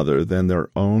anything other than their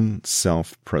own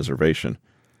self-preservation.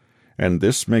 And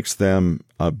this makes them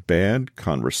a bad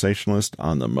conversationalist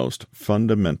on the most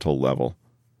fundamental level.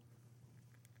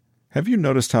 Have you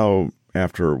noticed how,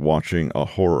 after watching a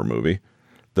horror movie,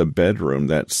 the bedroom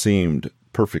that seemed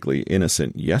perfectly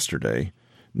innocent yesterday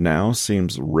now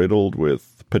seems riddled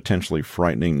with potentially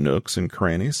frightening nooks and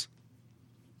crannies?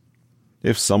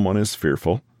 If someone is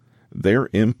fearful, their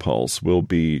impulse will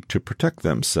be to protect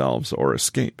themselves or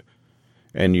escape,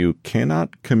 and you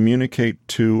cannot communicate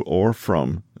to or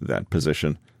from that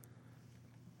position.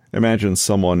 Imagine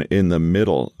someone in the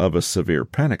middle of a severe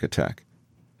panic attack.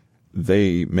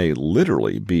 They may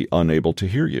literally be unable to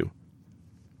hear you.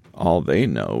 All they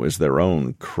know is their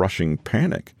own crushing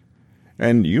panic,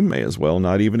 and you may as well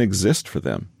not even exist for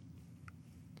them.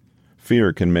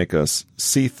 Fear can make us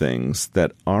see things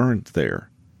that aren't there,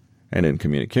 and in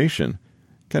communication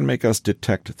can make us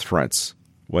detect threats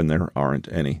when there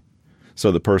aren't any.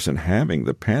 So the person having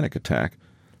the panic attack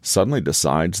suddenly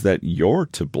decides that you're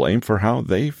to blame for how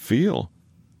they feel.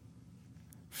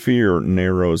 Fear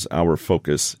narrows our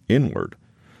focus inward,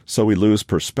 so we lose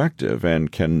perspective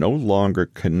and can no longer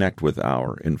connect with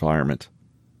our environment.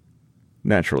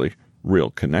 Naturally, real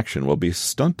connection will be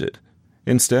stunted.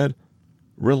 Instead,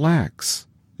 relax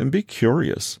and be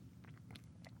curious.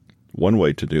 One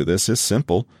way to do this is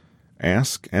simple.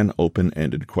 Ask an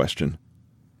open-ended question.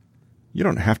 You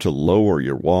don't have to lower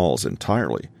your walls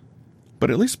entirely,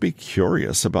 but at least be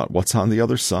curious about what's on the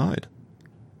other side.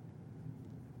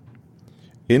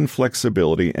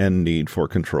 Inflexibility and need for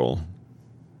control.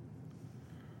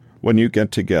 When you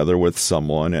get together with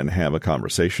someone and have a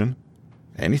conversation,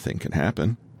 anything can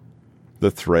happen. The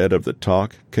thread of the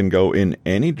talk can go in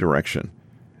any direction,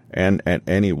 and at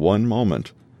any one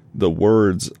moment, the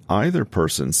words either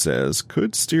person says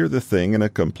could steer the thing in a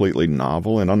completely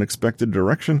novel and unexpected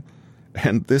direction,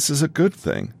 and this is a good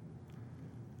thing.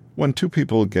 When two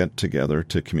people get together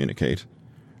to communicate,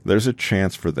 there's a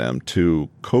chance for them to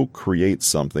co-create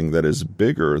something that is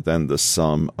bigger than the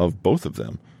sum of both of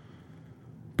them.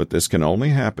 But this can only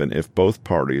happen if both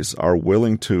parties are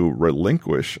willing to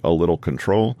relinquish a little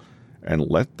control and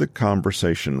let the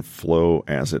conversation flow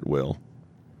as it will.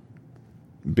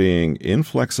 Being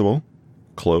inflexible,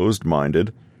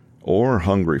 closed-minded, or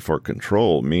hungry for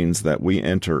control means that we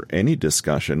enter any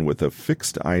discussion with a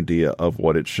fixed idea of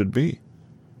what it should be,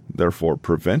 therefore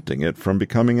preventing it from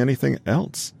becoming anything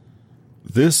else.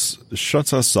 This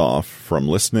shuts us off from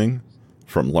listening,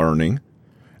 from learning,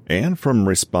 and from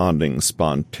responding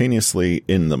spontaneously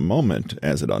in the moment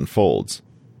as it unfolds.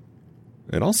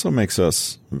 It also makes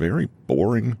us very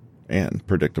boring and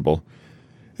predictable.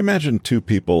 Imagine two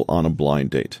people on a blind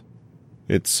date.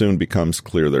 It soon becomes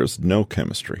clear there's no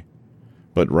chemistry.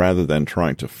 But rather than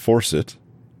trying to force it,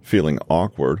 feeling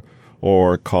awkward,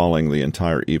 or calling the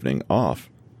entire evening off,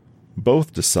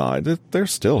 both decide that they're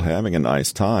still having a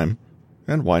nice time,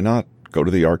 and why not go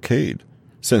to the arcade,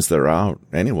 since they're out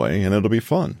anyway and it'll be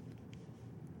fun.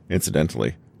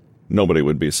 Incidentally, nobody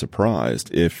would be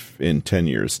surprised if, in 10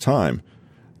 years' time,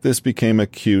 this became a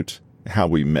cute how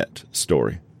we met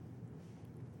story.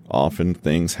 Often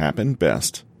things happen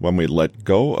best when we let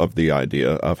go of the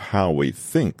idea of how we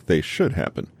think they should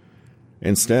happen.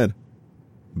 Instead,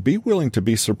 be willing to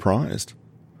be surprised.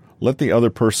 Let the other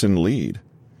person lead,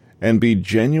 and be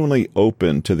genuinely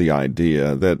open to the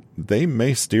idea that they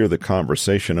may steer the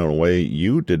conversation in a way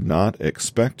you did not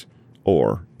expect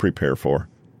or prepare for.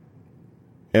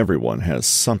 Everyone has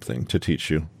something to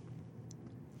teach you.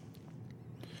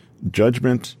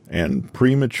 Judgment and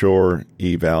premature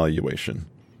evaluation.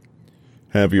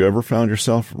 Have you ever found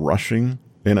yourself rushing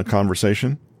in a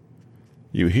conversation?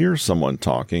 You hear someone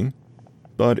talking,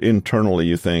 but internally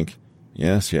you think,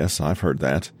 yes, I've heard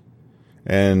that,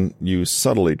 and you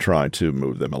subtly try to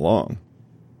move them along.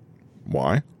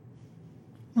 Why?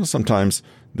 Well, sometimes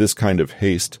this kind of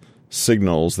haste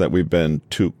signals that we've been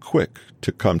too quick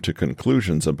to come to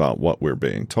conclusions about what we're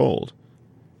being told.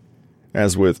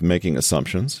 As with making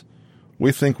assumptions,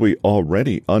 we think we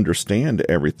already understand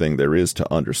everything there is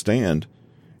to understand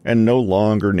and no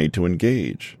longer need to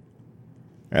engage.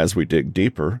 As we dig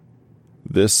deeper,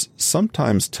 this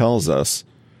sometimes tells us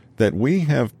that we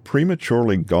have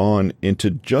prematurely gone into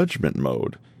judgment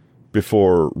mode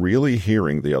before really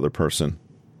hearing the other person.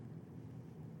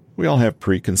 We all have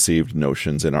preconceived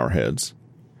notions in our heads.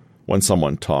 When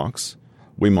someone talks,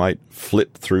 we might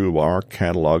flip through our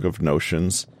catalog of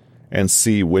notions and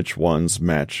see which ones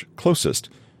match closest,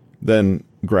 then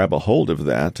grab a hold of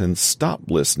that and stop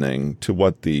listening to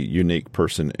what the unique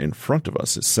person in front of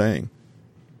us is saying.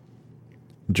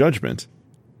 Judgment,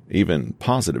 even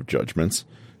positive judgments,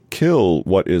 kill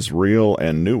what is real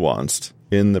and nuanced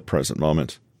in the present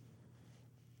moment.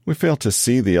 We fail to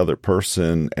see the other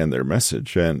person and their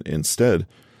message, and instead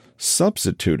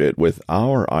substitute it with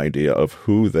our idea of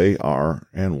who they are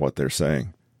and what they're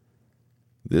saying.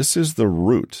 This is the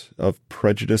root of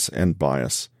prejudice and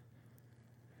bias.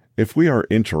 If we are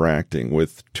interacting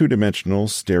with two-dimensional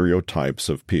stereotypes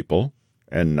of people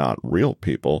and not real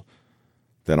people,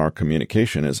 then our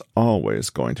communication is always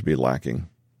going to be lacking.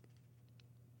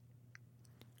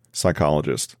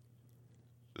 Psychologist.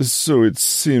 So it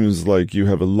seems like you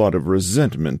have a lot of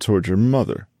resentment toward your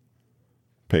mother.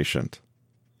 Patient.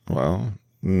 Well,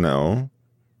 no,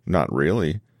 not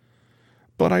really.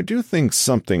 But I do think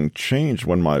something changed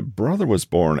when my brother was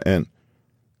born, and...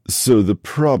 So the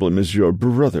problem is your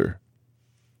brother.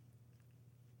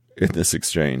 In this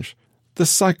exchange, the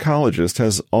psychologist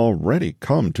has already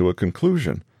come to a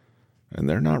conclusion, and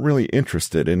they're not really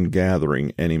interested in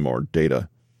gathering any more data.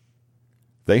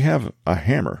 They have a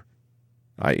hammer,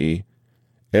 i.e.,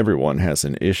 everyone has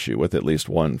an issue with at least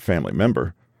one family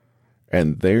member,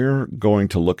 and they're going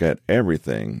to look at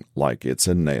everything like it's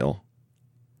a nail.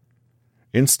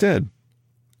 Instead,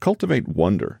 cultivate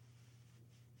wonder.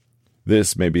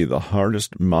 This may be the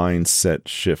hardest mindset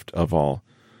shift of all,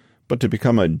 but to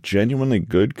become a genuinely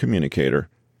good communicator,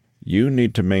 you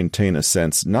need to maintain a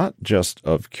sense not just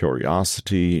of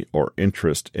curiosity or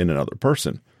interest in another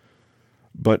person,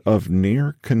 but of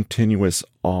near continuous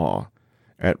awe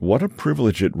at what a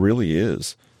privilege it really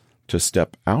is to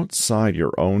step outside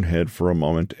your own head for a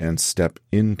moment and step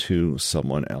into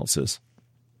someone else's.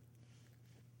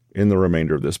 In the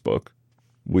remainder of this book,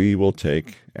 we will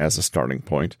take as a starting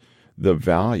point the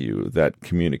value that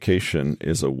communication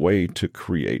is a way to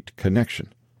create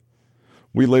connection.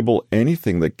 We label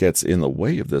anything that gets in the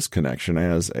way of this connection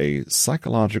as a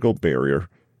psychological barrier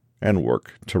and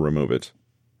work to remove it.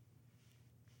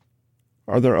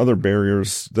 Are there other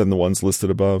barriers than the ones listed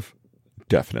above?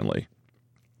 Definitely.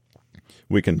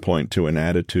 We can point to an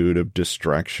attitude of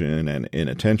distraction and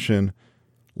inattention,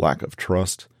 lack of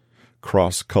trust,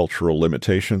 cross-cultural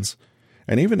limitations,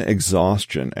 and even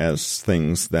exhaustion as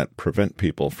things that prevent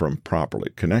people from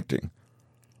properly connecting.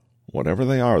 Whatever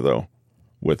they are, though,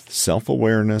 with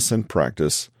self-awareness and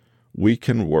practice, we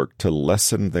can work to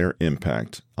lessen their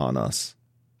impact on us.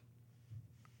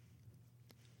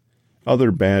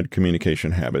 Other bad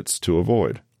communication habits to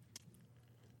avoid.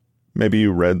 Maybe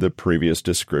you read the previous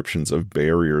descriptions of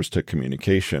barriers to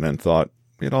communication and thought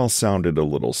it all sounded a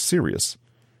little serious.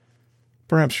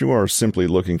 Perhaps you are simply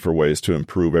looking for ways to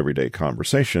improve everyday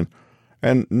conversation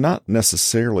and not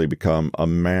necessarily become a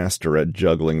master at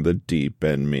juggling the deep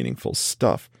and meaningful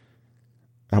stuff.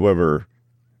 However,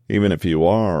 even if you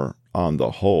are, on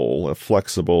the whole, a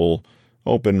flexible,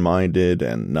 open-minded,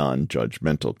 and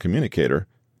non-judgmental communicator,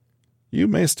 you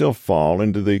may still fall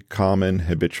into the common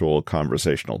habitual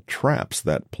conversational traps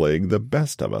that plague the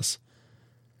best of us.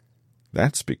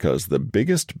 That's because the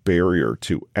biggest barrier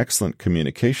to excellent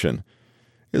communication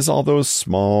is all those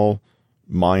small,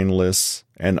 mindless,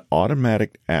 and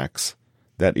automatic acts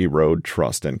that erode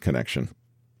trust and connection.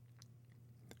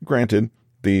 Granted,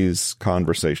 these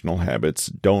conversational habits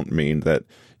don't mean that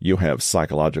you have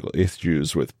psychological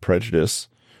issues with prejudice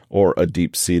or a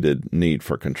deep-seated need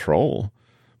for control,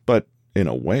 but in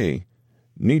a way,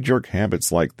 knee-jerk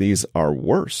habits like these are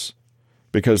worse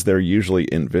because they're usually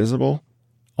invisible,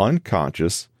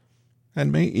 unconscious,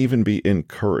 and may even be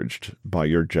encouraged by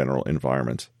your general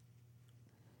environment.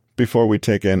 Before we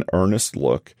take an earnest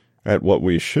look at what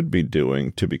we should be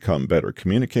doing to become better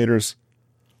communicators,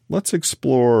 let's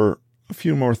explore a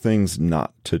few more things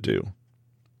not to do.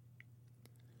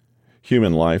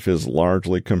 Human life is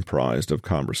largely comprised of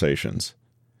conversations.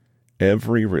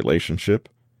 Every relationship,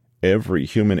 every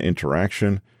human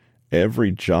interaction,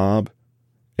 every job,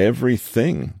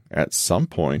 everything at some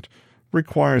point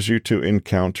requires you to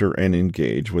encounter and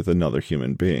engage with another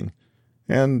human being.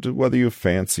 And whether you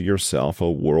fancy yourself a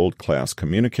world-class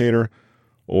communicator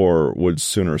or would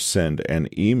sooner send an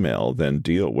email than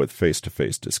deal with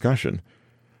face-to-face discussion,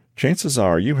 chances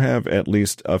are you have at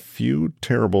least a few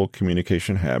terrible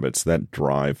communication habits that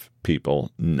drive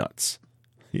people nuts.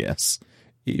 Yes,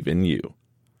 even you.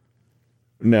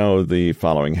 Now, the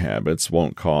following habits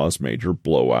won't cause major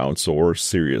blowouts or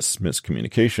serious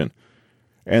miscommunication,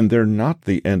 and they're not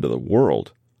the end of the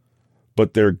world,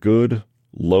 but they're good,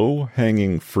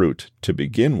 low-hanging fruit to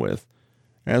begin with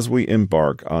as we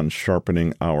embark on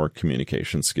sharpening our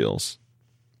communication skills.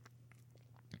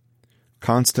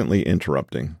 Constantly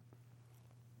interrupting.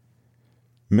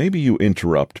 Maybe you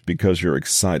interrupt because you're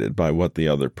excited by what the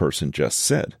other person just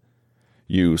said.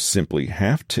 You simply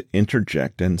have to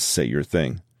interject and say your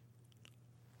thing.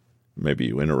 Maybe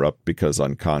you interrupt because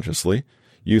unconsciously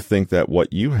you think that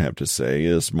what you have to say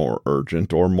is more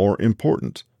urgent or more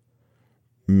important.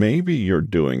 Maybe you're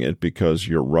doing it because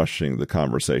you're rushing the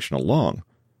conversation along,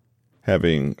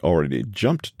 having already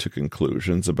jumped to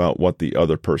conclusions about what the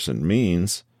other person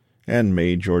means and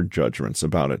made your judgments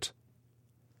about it.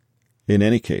 In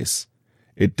any case,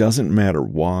 it doesn't matter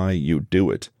why you do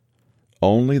it,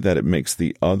 only that it makes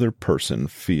the other person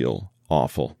feel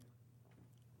awful.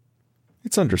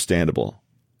 It's understandable.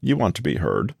 You want to be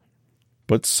heard,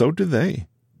 but so do they.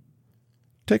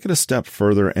 Take it a step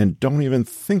further and don't even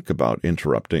think about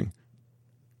interrupting.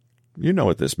 You know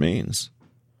what this means.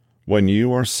 When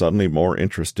you are suddenly more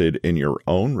interested in your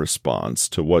own response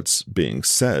to what's being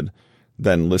said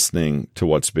than listening to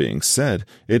what's being said,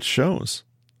 it shows.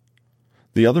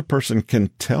 The other person can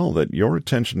tell that your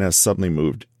attention has suddenly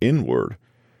moved inward,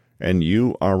 and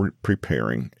you are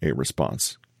preparing a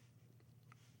response.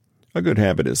 A good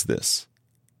habit is this.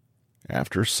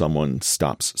 After someone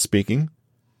stops speaking,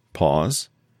 pause,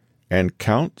 and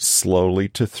count slowly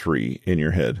to 3 in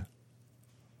your head.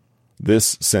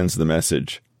 This sends the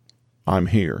message, I'm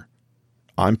here,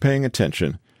 I'm paying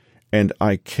attention, and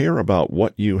I care about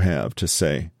what you have to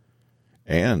say.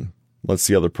 And lets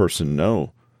the other person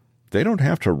know they don't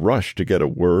have to rush to get a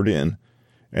word in,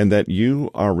 and that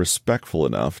you are respectful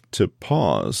enough to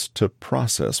pause to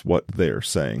process what they're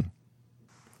saying.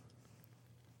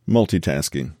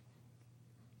 Multitasking.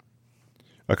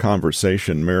 A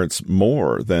conversation merits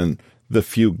more than the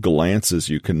few glances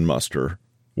you can muster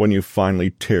when you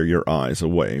finally tear your eyes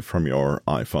away from your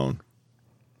iPhone.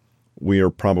 We are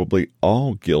probably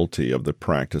all guilty of the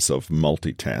practice of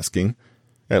multitasking,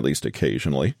 at least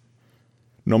occasionally.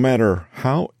 No matter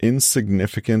how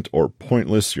insignificant or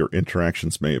pointless your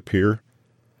interactions may appear,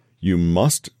 you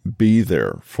must be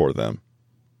there for them.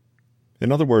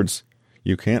 In other words,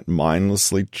 you can't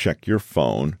mindlessly check your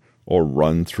phone or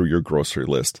run through your grocery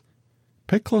list.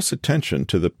 Pay close attention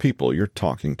to the people you're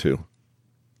talking to.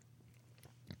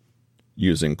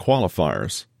 Using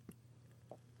qualifiers.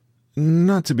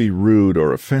 Not to be rude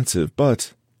or offensive,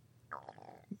 but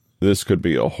this could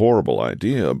be a horrible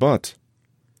idea, but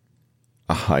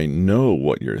I know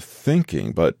what you're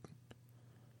thinking, but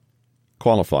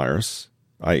qualifiers,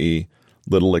 i.e.,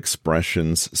 little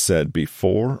expressions said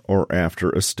before or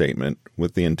after a statement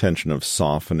with the intention of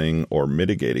softening or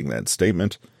mitigating that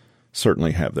statement,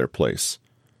 certainly have their place.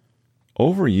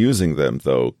 Overusing them,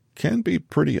 though, can be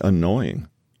pretty annoying.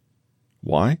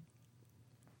 Why?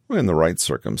 In the right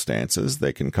circumstances,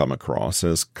 they can come across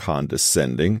as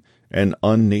condescending and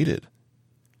unneeded.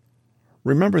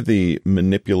 Remember the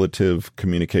manipulative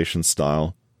communication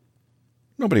style?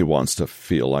 Nobody wants to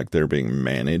feel like they're being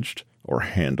managed or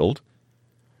handled.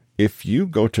 If you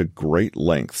go to great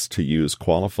lengths to use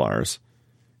qualifiers,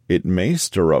 it may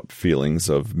stir up feelings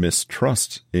of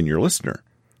mistrust in your listener,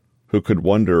 who could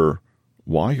wonder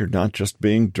why you're not just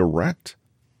being direct.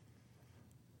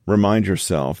 Remind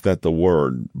yourself that the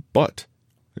word "but"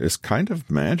 is kind of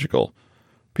magical.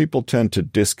 People tend to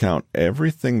discount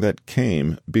everything that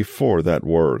came before that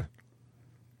word.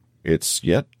 It's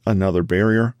yet another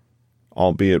barrier,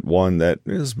 albeit one that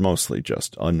is mostly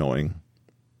just annoying.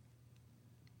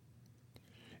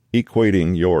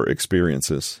 Equating your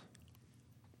experiences.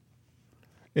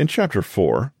 In Chapter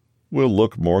 4, we'll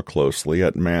look more closely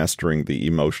at mastering the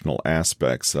emotional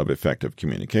aspects of effective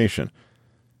communication.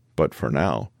 But for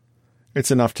now,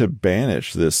 it's enough to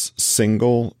banish this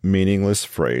single, meaningless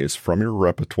phrase from your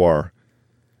repertoire.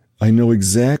 I know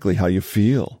exactly how you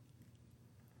feel.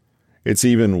 It's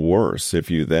even worse if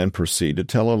you then proceed to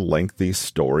tell a lengthy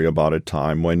story about a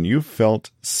time when you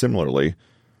felt similarly,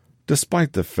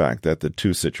 despite the fact that the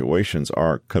two situations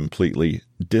are completely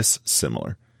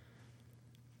dissimilar.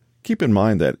 Keep in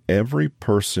mind that every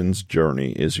person's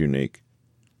journey is unique.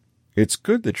 It's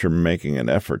good that you're making an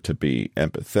effort to be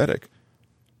empathetic,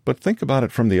 but think about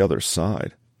it from the other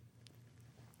side.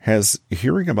 Has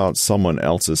hearing about someone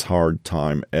else's hard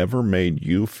time ever made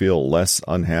you feel less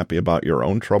unhappy about your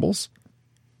own troubles?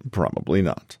 Probably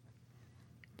not.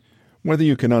 Whether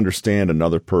you can understand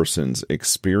another person's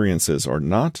experiences or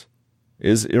not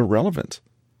is irrelevant.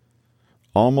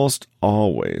 Almost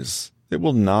always, it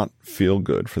will not feel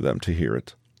good for them to hear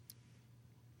it.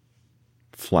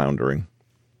 Floundering.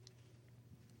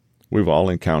 We've all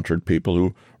encountered people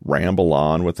who ramble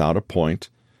on without a point,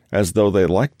 as though they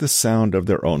like the sound of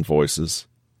their own voices.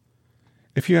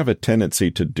 If you have a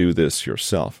tendency to do this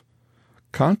yourself,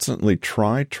 constantly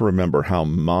try to remember how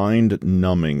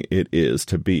mind-numbing it is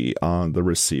to be on the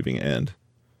receiving end.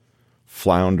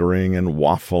 Floundering and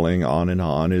waffling on and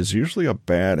on is usually a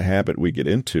bad habit we get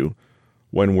into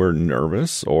when we're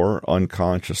nervous or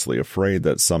unconsciously afraid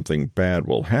that something bad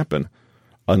will happen,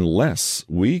 unless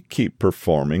we keep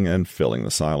performing and filling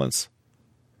the silence.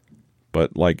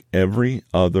 But like every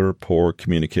other poor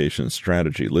communication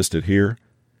strategy listed here,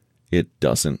 it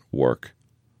doesn't work.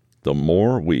 The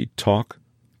more we talk,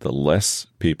 the less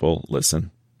people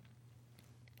listen.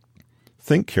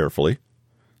 Think carefully,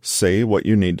 say what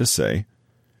you need to say,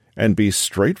 and be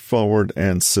straightforward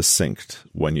and succinct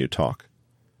when you talk.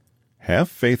 Have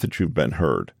faith that you've been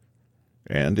heard,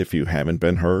 and if you haven't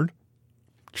been heard,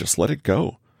 just let it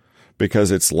go,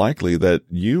 because it's likely that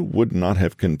you would not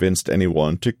have convinced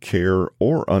anyone to care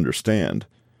or understand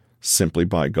simply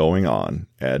by going on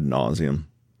ad nauseum.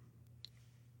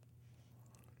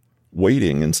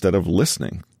 Waiting instead of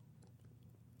listening.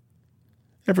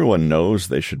 Everyone knows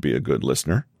they should be a good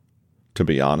listener. To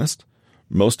be honest,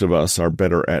 most of us are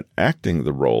better at acting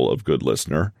the role of good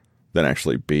listener than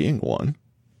actually being one.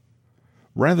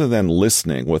 Rather than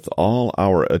listening with all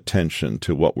our attention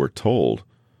to what we're told,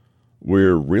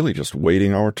 we're really just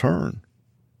waiting our turn.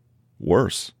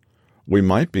 Worse, we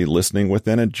might be listening with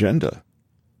an agenda,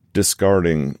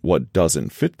 discarding what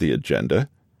doesn't fit the agenda,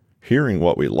 hearing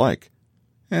what we like,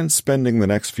 and spending the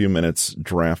next few minutes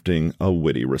drafting a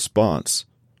witty response,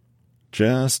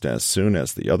 just as soon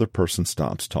as the other person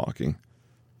stops talking.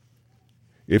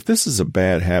 If this is a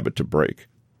bad habit to break,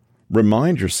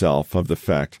 remind yourself of the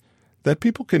fact that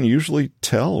people can usually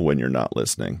tell when you're not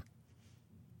listening.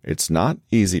 It's not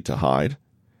easy to hide,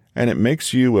 and it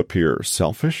makes you appear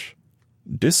selfish,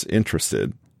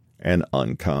 disinterested, and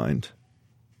unkind.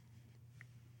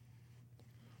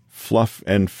 Fluff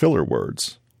and filler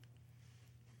words.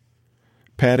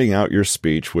 Padding out your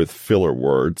speech with filler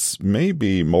words may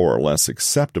be more or less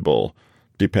acceptable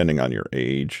depending on your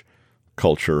age,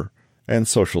 culture, and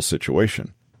social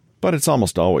situation, but it's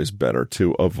almost always better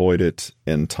to avoid it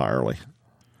entirely.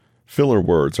 Filler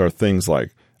words are things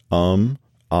like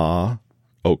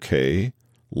okay,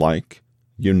 like,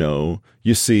 you know,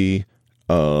 you see,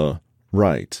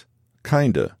 right,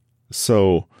 kinda,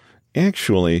 so,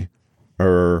 actually,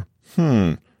 and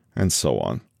so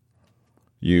on.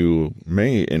 You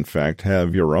may, in fact,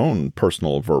 have your own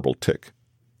personal verbal tick.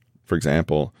 For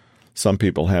example, some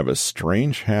people have a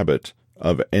strange habit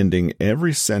of ending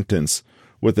every sentence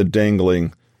with a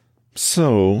dangling,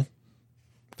 so,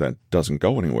 that doesn't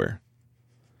go anywhere.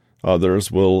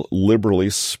 Others will liberally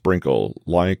sprinkle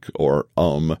like or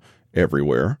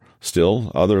everywhere.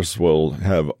 Still, others will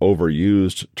have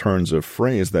overused turns of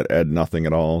phrase that add nothing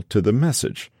at all to the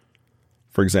message.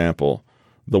 For example,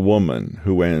 the woman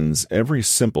who ends every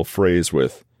simple phrase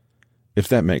with, if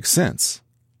that makes sense.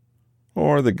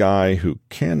 Or the guy who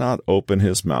cannot open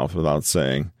his mouth without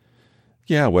saying,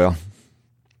 yeah, well.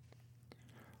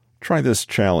 Try this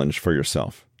challenge for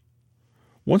yourself.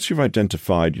 Once you've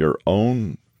identified your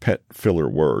own pet filler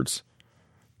words,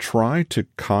 try to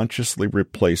consciously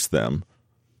replace them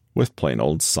with plain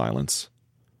old silence.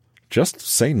 Just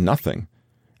say nothing,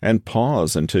 and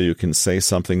pause until you can say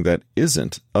something that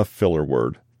isn't a filler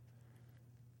word.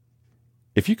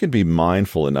 If you can be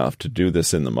mindful enough to do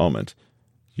this in the moment,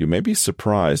 you may be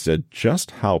surprised at just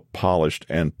how polished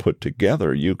and put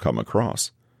together you come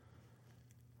across.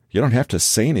 You don't have to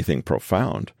say anything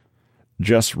profound.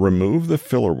 Just remove the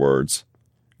filler words,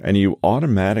 and you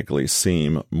automatically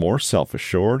seem more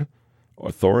self-assured,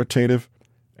 authoritative,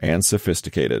 and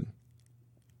sophisticated.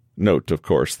 Note, of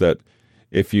course, that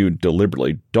if you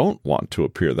deliberately don't want to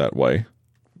appear that way,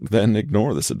 then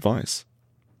ignore this advice.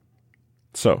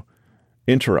 So,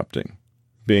 interrupting,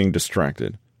 being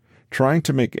distracted, trying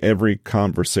to make every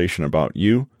conversation about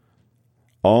you,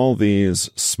 all these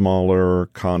smaller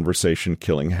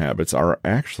conversation-killing habits are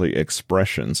actually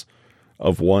expressions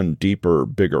of one deeper,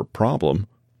 bigger problem: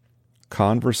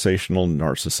 conversational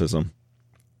narcissism.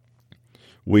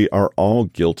 We are all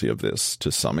guilty of this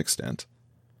to some extent.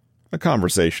 A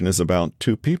conversation is about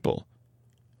two people.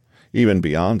 Even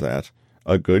beyond that,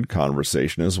 a good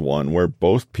conversation is one where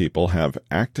both people have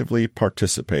actively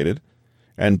participated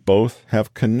and both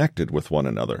have connected with one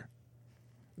another.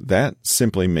 That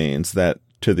simply means that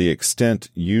to the extent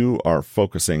you are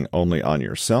focusing only on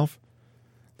yourself,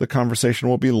 the conversation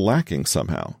will be lacking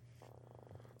somehow.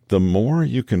 The more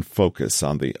you can focus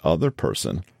on the other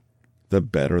person, the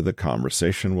better the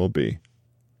conversation will be.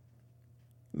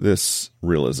 This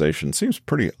realization seems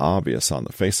pretty obvious on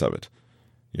the face of it.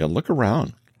 You look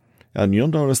around, and you'll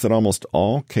notice that almost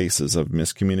all cases of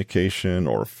miscommunication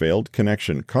or failed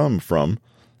connection come from,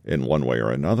 in one way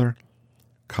or another,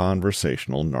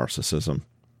 conversational narcissism.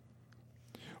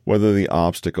 Whether the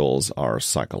obstacles are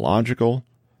psychological,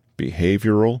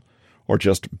 behavioral, or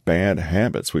just bad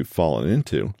habits we've fallen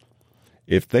into,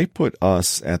 if they put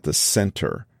us at the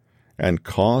center and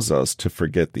cause us to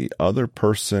forget the other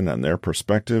person and their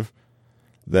perspective,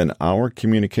 then our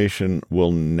communication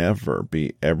will never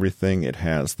be everything it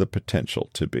has the potential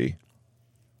to be.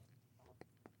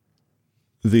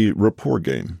 The rapport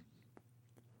game.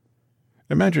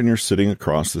 Imagine you're sitting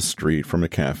across the street from a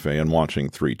cafe and watching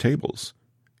 3 tables,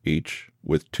 each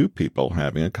with 2 people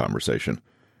having a conversation.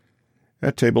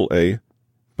 At table A,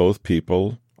 both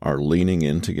people are leaning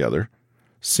in together,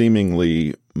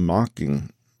 seemingly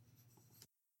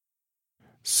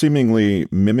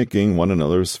mimicking one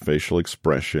another's facial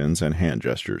expressions and hand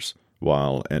gestures,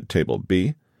 while at table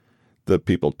B, the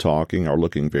people talking are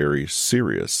looking very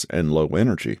serious and low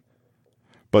energy.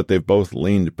 But they've both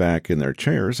leaned back in their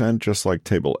chairs and, just like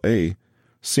table A,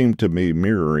 seem to be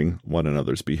mirroring one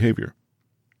another's behavior.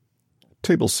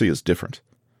 Table C is different.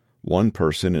 One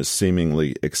person is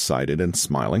seemingly excited and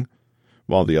smiling,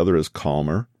 while the other is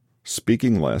calmer,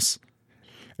 speaking less,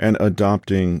 and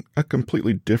adopting a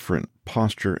completely different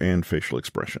posture and facial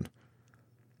expression.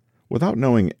 Without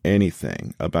knowing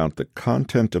anything about the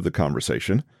content of the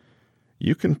conversation,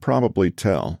 you can probably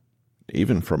tell,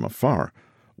 even from afar,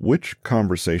 which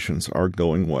conversations are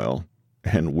going well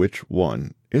and which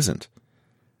one isn't.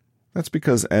 That's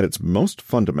because at its most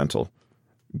fundamental,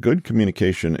 good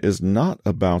communication is not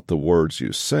about the words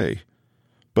you say,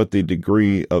 but the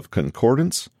degree of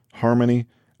concordance, harmony,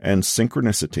 and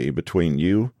synchronicity between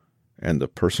you and the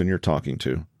person you're talking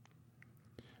to.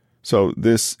 So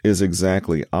this is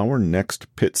exactly our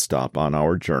next pit stop on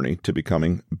our journey to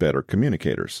becoming better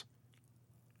communicators.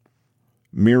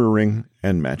 Mirroring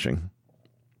and matching.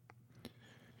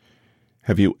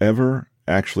 Have you ever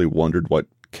actually wondered what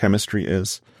chemistry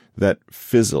is? That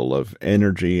fizzle of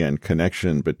energy and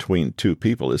connection between two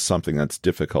people is something that's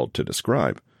difficult to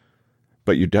describe,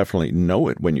 but you definitely know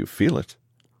it when you feel it.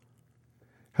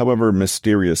 However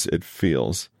mysterious it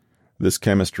feels, this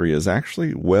chemistry is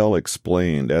actually well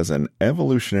explained as an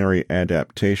evolutionary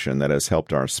adaptation that has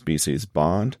helped our species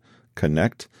bond,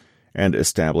 connect, and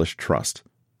establish trust,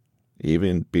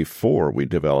 even before we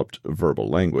developed verbal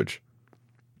language.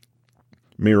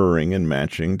 Mirroring and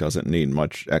matching doesn't need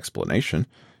much explanation.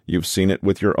 You've seen it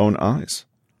with your own eyes.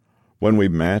 When we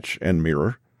match and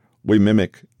mirror, we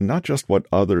mimic not just what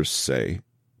others say,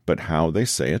 but how they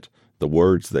say it, the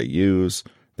words they use,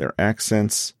 their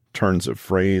accents, turns of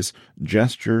phrase,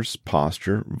 gestures,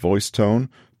 posture, voice tone,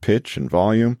 pitch and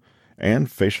volume,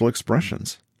 and facial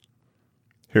expressions.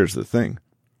 Here's the thing.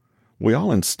 We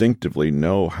all instinctively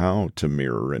know how to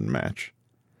mirror and match.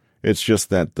 It's just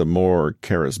that the more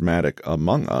charismatic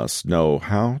among us know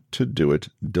how to do it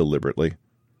deliberately.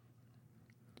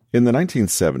 In the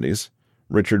 1970s,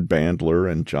 Richard Bandler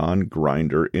and John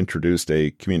Grinder introduced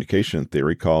a communication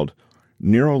theory called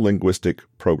Neuro-Linguistic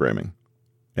Programming,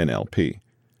 NLP.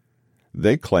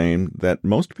 They claim that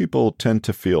most people tend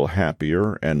to feel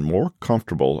happier and more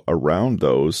comfortable around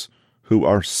those who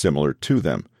are similar to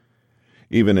them,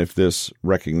 even if this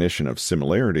recognition of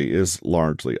similarity is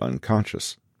largely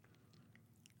unconscious.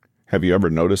 Have you ever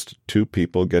noticed two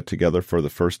people get together for the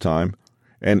first time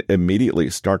and immediately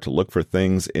start to look for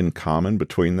things in common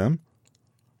between them?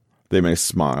 They may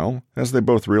smile as they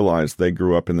both realize they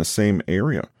grew up in the same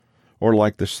area, or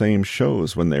like the same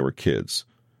shows when they were kids,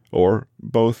 or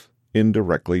both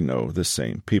indirectly know the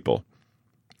same people.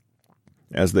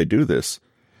 As they do this,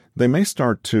 they may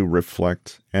start to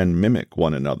reflect and mimic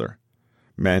one another,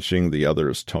 matching the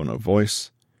other's tone of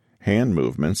voice, hand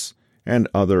movements, and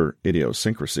other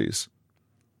idiosyncrasies.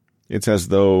 It's as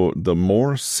though the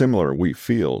more similar we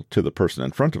feel to the person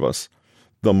in front of us,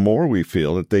 the more we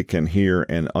feel that they can hear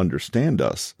and understand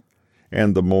us,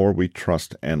 and the more we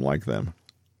trust and like them.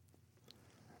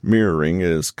 Mirroring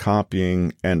is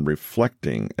copying and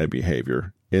reflecting a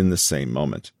behavior in the same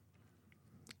moment.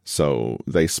 So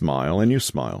they smile and you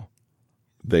smile.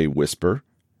 They whisper,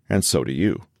 and so do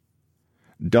you.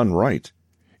 Done right,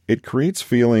 it creates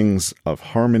feelings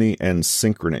of harmony and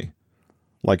synchrony,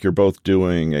 like you're both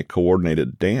doing a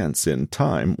coordinated dance in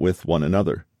time with one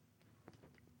another.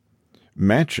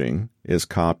 Matching is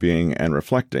copying and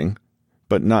reflecting,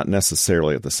 but not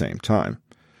necessarily at the same time.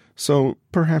 So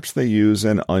perhaps they use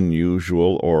an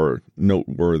unusual or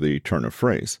noteworthy turn of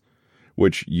phrase,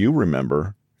 which you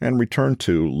remember and return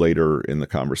to later in the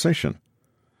conversation,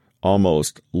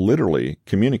 almost literally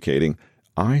communicating,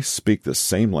 "I speak the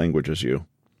same language as you."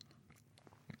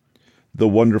 The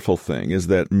wonderful thing is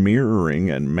that mirroring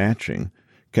and matching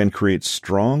can create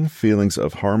strong feelings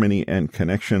of harmony and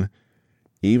connection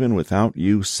even without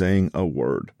you saying a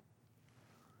word.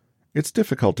 It's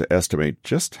difficult to estimate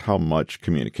just how much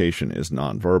communication is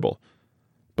nonverbal,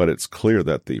 but it's clear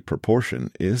that the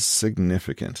proportion is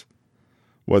significant.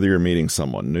 Whether you're meeting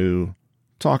someone new,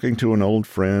 talking to an old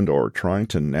friend, or trying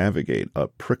to navigate a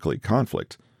prickly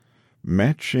conflict,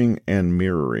 matching and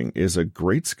mirroring is a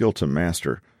great skill to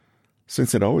master,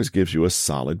 since it always gives you a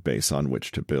solid base on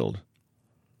which to build.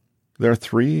 There are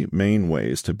three main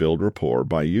ways to build rapport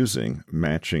by using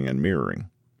matching and mirroring.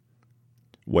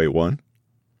 Way 1.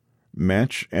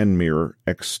 Match and mirror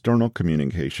external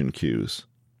communication cues.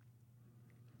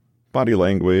 Body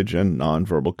language and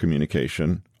nonverbal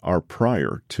communication are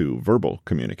prior to verbal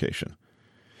communication.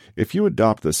 If you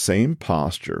adopt the same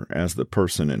posture as the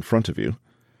person in front of you,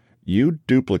 you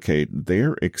duplicate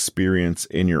their experience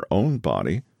in your own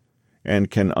body and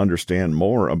can understand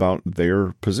more about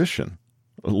their position,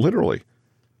 literally.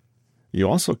 You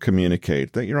also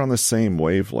communicate that you're on the same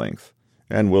wavelength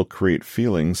and will create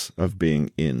feelings of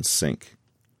being in sync.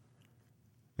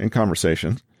 In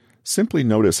conversation, simply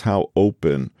notice how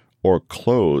open or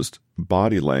closed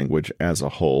body language as a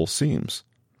whole seems.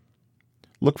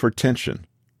 Look for tension,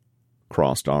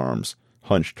 crossed arms,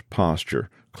 hunched posture,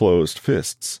 closed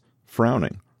fists,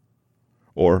 frowning.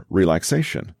 Or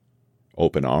relaxation,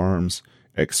 open arms,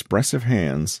 expressive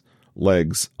hands,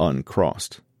 legs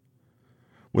uncrossed.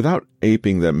 Without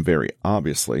aping them very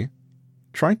obviously,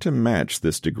 try to match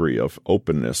this degree of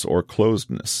openness or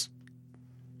closedness.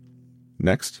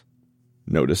 Next,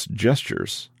 notice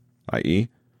gestures, i.e.,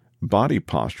 body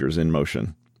postures in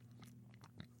motion.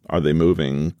 Are they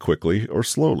moving quickly or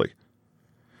slowly?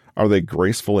 Are they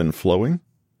graceful and flowing,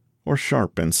 or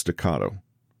sharp and staccato?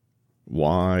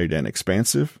 Wide and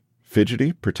expansive,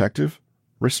 fidgety, protective,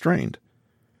 restrained?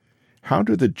 How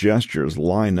do the gestures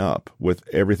line up with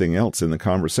everything else in the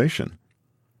conversation?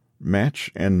 Match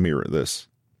and mirror this.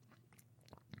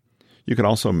 You can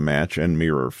also match and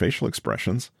mirror facial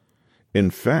expressions. In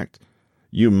fact,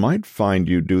 you might find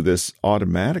you do this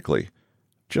automatically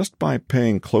just by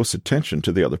paying close attention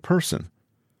to the other person.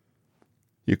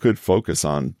 You could focus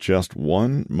on just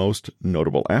one most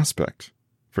notable aspect,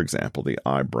 for example, the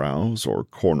eyebrows or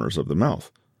corners of the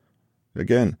mouth.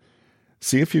 Again,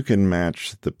 see if you can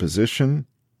match the position,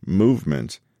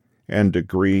 movement, and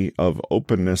degree of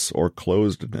openness or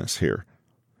closedness here,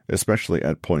 especially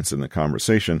at points in the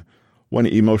conversation when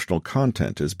emotional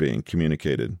content is being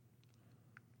communicated.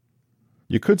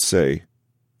 You could say,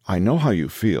 "I know how you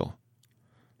feel,"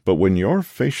 but when your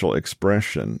facial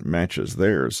expression matches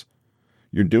theirs,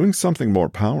 you're doing something more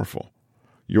powerful.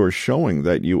 You're showing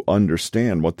that you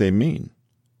understand what they mean.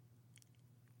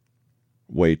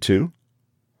 Way 2.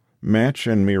 Match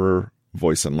and mirror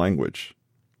voice and language.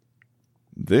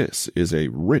 This is a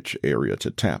rich area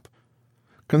to tap.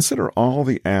 Consider all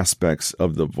the aspects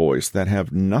of the voice that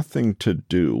have nothing to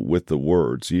do with the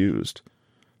words used.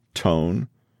 Tone,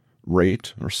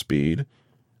 rate or speed,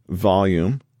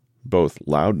 volume, both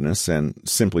loudness and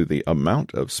simply the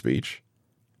amount of speech,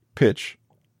 pitch,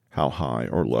 how high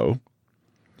or low,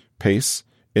 pace,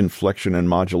 inflection and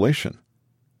modulation,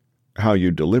 how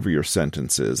you deliver your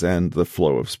sentences and the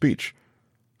flow of speech,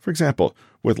 for example,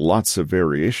 with lots of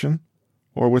variation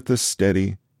or with the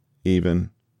steady, even,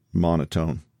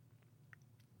 monotone.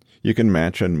 You can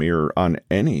match and mirror on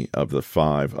any of the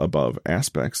 5 above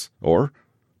aspects, or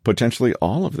potentially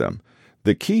all of them.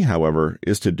 The key, however,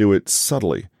 is to do it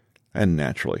subtly and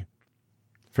naturally.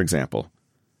 For example,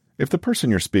 if the person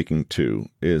you're speaking to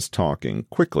is talking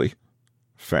quickly,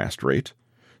 fast rate,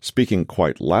 speaking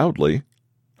quite loudly,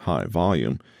 high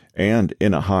volume, and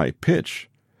in a high pitch,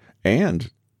 and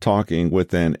talking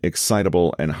with an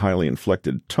excitable and highly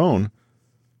inflected tone,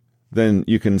 then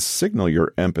you can signal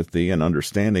your empathy and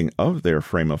understanding of their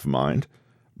frame of mind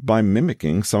by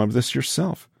mimicking some of this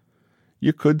yourself.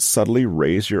 You could subtly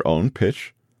raise your own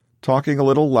pitch, talking a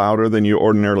little louder than you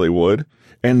ordinarily would,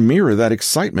 and mirror that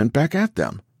excitement back at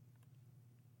them.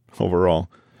 Overall,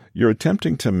 you're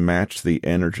attempting to match the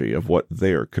energy of what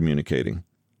they're communicating.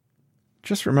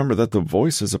 Just remember that the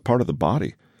voice is a part of the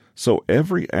body, so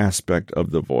every aspect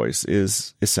of the voice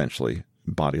is essentially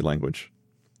body language.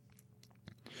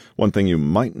 One thing you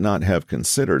might not have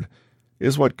considered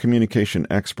is what communication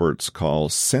experts call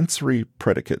sensory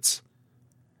predicates.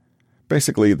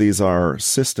 Basically, these are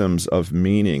systems of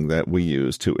meaning that we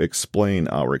use to explain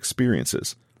our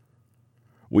experiences.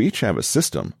 We each have a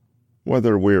system,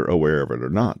 whether we're aware of it or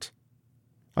not.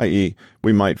 I.e.,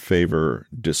 we might favor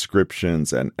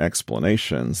descriptions and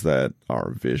explanations that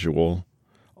are visual,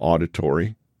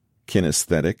 auditory,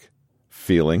 kinesthetic,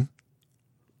 feeling,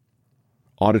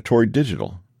 auditory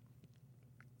digital.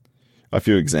 A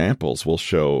few examples will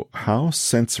show how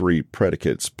sensory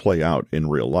predicates play out in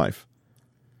real life.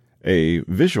 A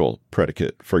visual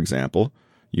predicate, for example,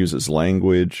 uses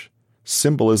language,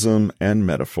 symbolism, and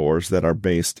metaphors that are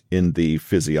based in the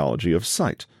physiology of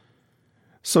sight.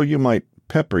 So you might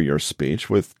pepper your speech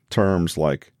with terms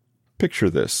like picture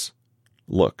this,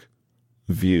 look,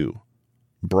 view,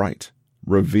 bright,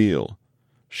 reveal,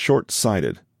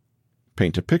 short-sighted,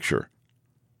 paint a picture,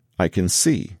 I can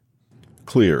see,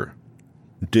 clear,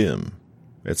 dim,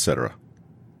 etc.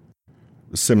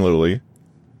 Similarly,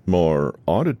 more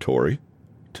auditory,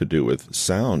 to do with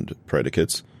sound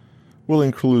predicates, will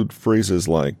include phrases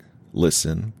like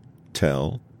listen,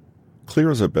 tell,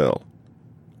 clear as a bell,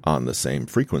 on the same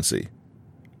frequency,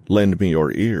 lend me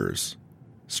your ears,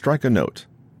 strike a note,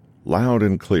 loud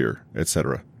and clear,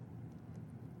 etc.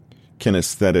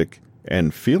 Kinesthetic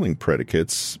and feeling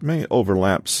predicates may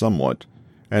overlap somewhat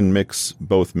and mix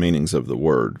both meanings of the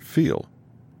word feel.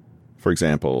 For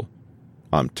example,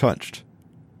 I'm touched,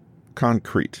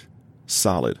 concrete,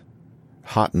 solid,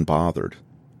 hot and bothered,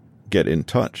 get in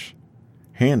touch,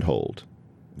 handhold,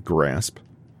 grasp,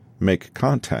 make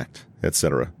contact,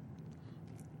 etc.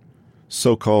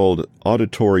 So-called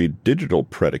auditory digital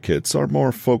predicates are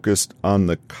more focused on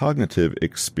the cognitive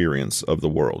experience of the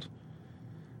world.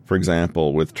 For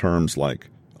example, with terms like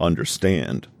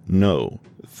understand, know,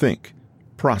 think,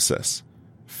 process,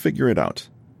 figure it out,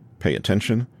 pay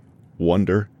attention,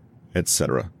 wonder,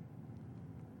 etc.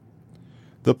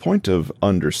 The point of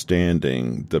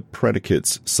understanding the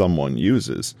predicates someone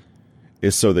uses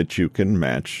is so that you can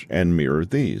match and mirror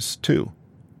these too.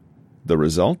 The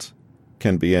result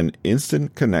can be an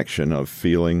instant connection of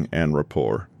feeling and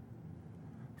rapport.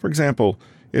 For example,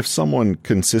 if someone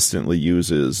consistently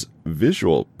uses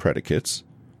visual predicates,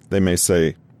 they may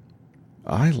say,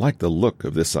 "I like the look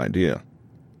of this idea.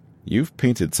 You've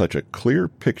painted such a clear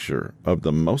picture of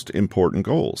the most important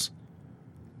goals."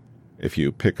 If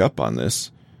you pick up on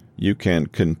this, you can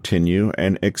continue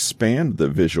and expand the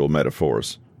visual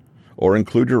metaphors, or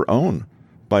include your own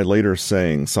by later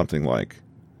saying something like,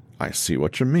 "I see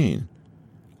what you mean.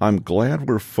 I'm glad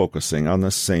we're focusing on the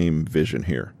same vision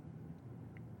here."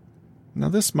 Now,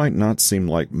 this might not seem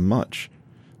like much,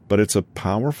 but it's a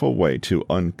powerful way to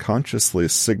unconsciously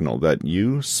signal that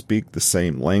you speak the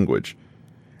same language,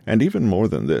 and even more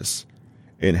than this,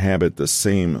 inhabit the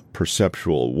same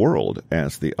perceptual world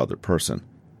as the other person.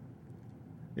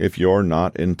 If you're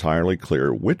not entirely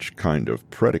clear which kind of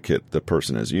predicate the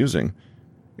person is using,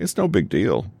 it's no big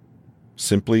deal.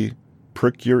 Simply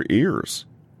prick your ears.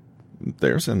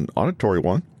 There's an auditory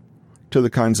one, to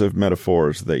the kinds of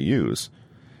metaphors they use,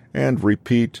 and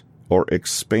repeat or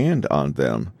expand on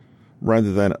them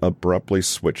rather than abruptly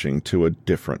switching to a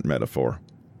different metaphor.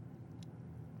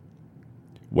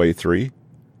 Way 3.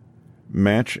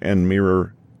 Match and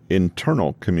mirror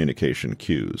internal communication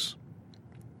cues.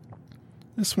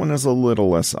 This one is a little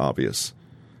less obvious.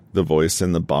 The voice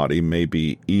and the body may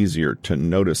be easier to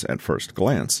notice at first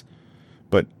glance,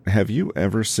 but have you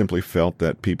ever simply felt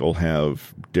that people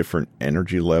have different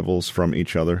energy levels from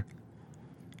each other?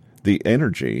 The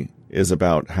energy is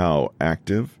about how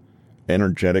active,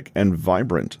 energetic, and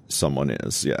vibrant someone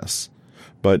is, yes,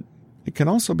 but it can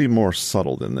also be more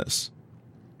subtle than this.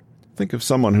 Think of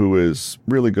someone who is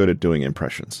really good at doing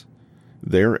impressions.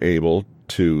 They're able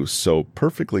to so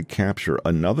perfectly capture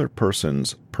another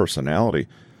person's personality,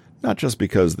 not just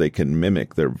because they can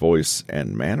mimic their voice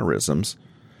and mannerisms,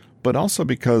 but also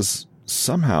because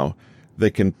somehow they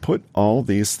can put all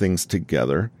these things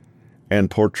together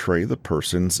and portray the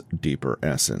person's deeper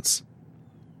essence.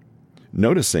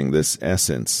 Noticing this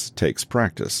essence takes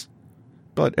practice,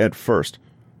 but at first,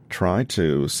 try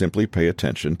to simply pay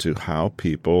attention to how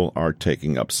people are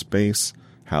taking up space,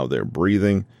 how they're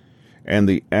breathing, and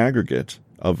the aggregate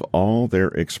of all their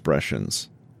expressions,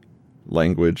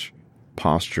 language,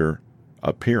 posture,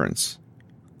 appearance,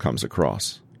 comes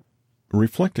across.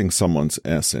 Reflecting someone's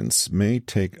essence may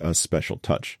take a special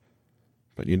touch,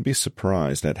 but you'd be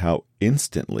surprised at how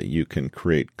instantly you can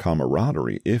create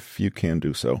camaraderie if you can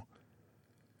do so.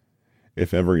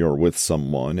 If ever you're with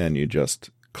someone and you just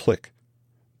click,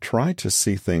 try to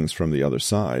see things from the other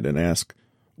side and ask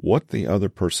what the other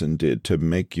person did to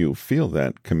make you feel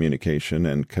that communication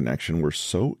and connection were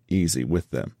so easy with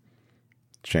them.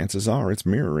 Chances are it's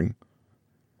mirroring.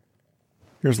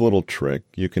 Here's a little trick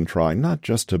you can try not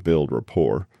just to build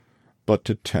rapport, but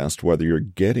to test whether you're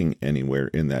getting anywhere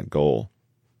in that goal.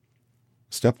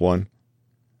 Step 1.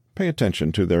 Pay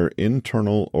attention to their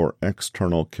internal or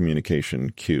external communication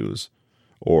cues,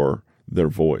 or their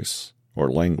voice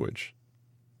or language.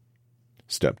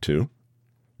 Step 2.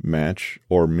 Match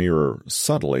or mirror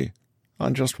subtly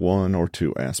on just one or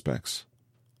two aspects.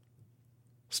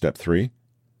 Step 3.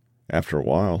 After a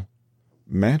while,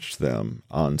 match them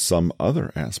on some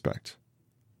other aspect.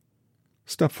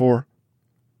 Step 4.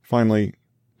 Finally,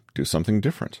 do something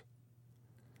different.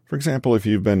 For example, if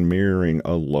you've been mirroring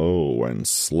a low and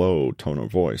slow tone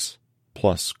of voice,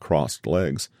 plus crossed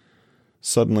legs,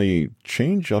 suddenly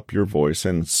change up your voice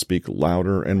and speak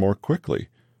louder and more quickly,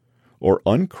 or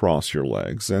uncross your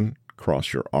legs and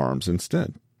cross your arms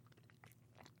instead.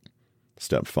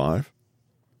 Step 5.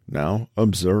 Now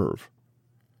observe.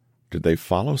 Did they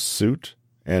follow suit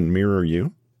and mirror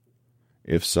you?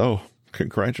 If so,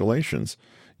 congratulations.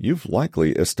 You've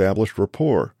likely established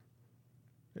rapport.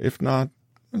 If not,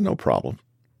 no problem.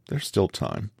 There's still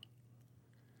time.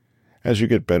 As you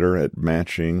get better at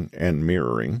matching and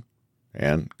mirroring,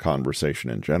 and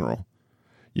conversation in general,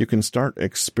 you can start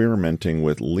experimenting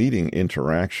with leading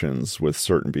interactions with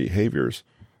certain behaviors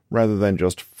rather than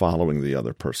just following the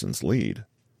other person's lead.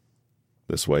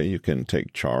 This way you can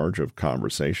take charge of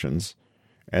conversations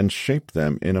and shape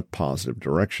them in a positive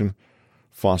direction,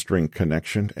 fostering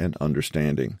connection and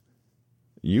understanding,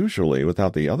 usually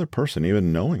without the other person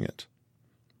even knowing it.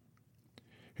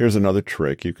 Here's another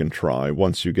trick you can try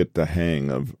once you get the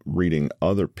hang of reading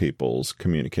other people's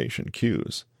communication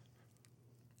cues.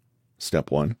 Step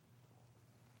 1.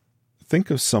 Think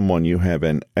of someone you have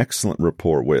an excellent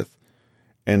rapport with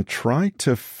and try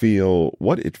to feel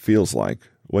what it feels like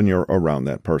when you're around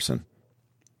that person.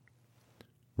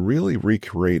 Really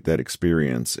recreate that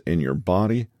experience in your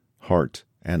body, heart,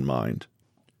 and mind.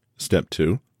 Step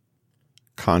 2.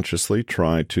 Consciously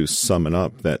try to summon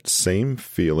up that same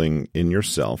feeling in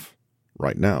yourself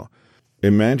right now,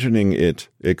 imagining it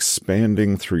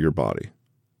expanding through your body.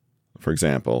 For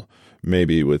example,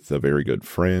 maybe with a very good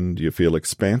friend, you feel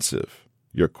expansive,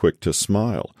 you're quick to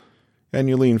smile, and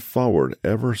you lean forward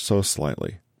ever so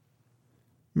slightly.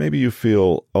 Maybe you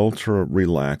feel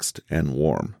ultra-relaxed and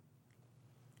warm.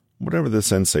 Whatever the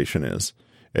sensation is,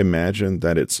 imagine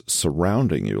that it's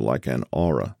surrounding you like an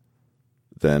aura.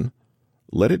 Then,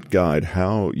 let it guide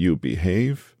how you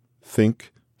behave,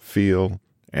 think, feel,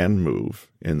 and move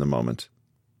in the moment.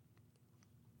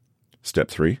 Step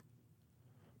 3.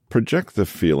 Project the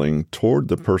feeling toward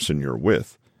the person you're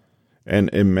with, and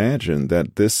imagine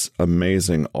that this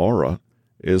amazing aura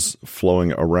is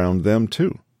flowing around them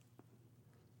too.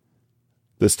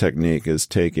 This technique is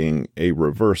taking a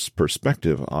reverse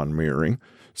perspective on mirroring,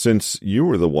 since you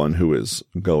are the one who is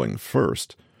going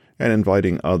first, and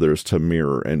inviting others to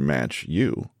mirror and match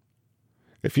you.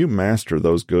 If you master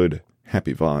those good,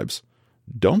 happy vibes,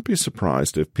 don't be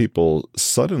surprised if people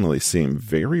suddenly seem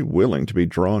very willing to be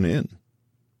drawn in.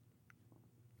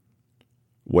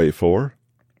 Way 4.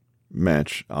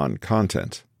 Match on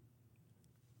content.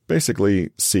 Basically,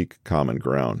 seek common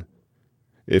ground.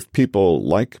 If people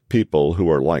like people who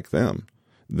are like them,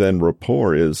 then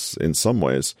rapport is, in some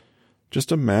ways, just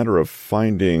a matter of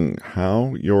finding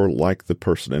how you're like the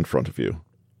person in front of you.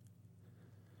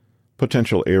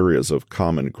 Potential areas of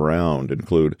common ground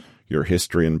include your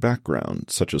history and background,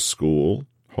 such as school,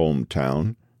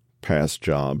 hometown, past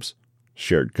jobs,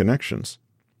 shared connections.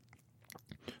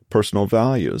 Personal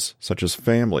values, such as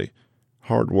family,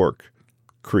 hard work,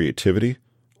 creativity,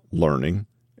 learning,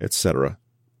 etc.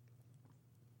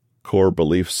 Core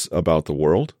beliefs about the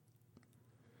world.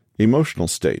 Emotional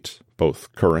state,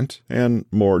 both current and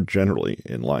more generally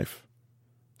in life.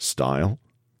 Style,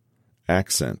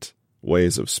 accent,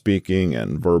 ways of speaking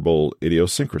and verbal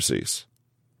idiosyncrasies.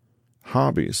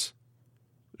 Hobbies,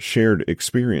 shared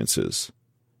experiences,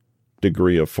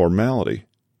 degree of formality.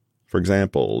 For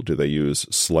example, do they use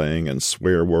slang and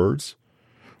swear words?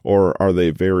 Or are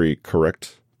they very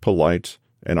correct, polite,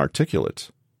 and articulate?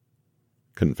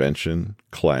 Convention,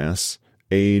 class,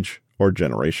 age, or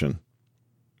generation.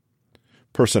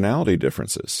 Personality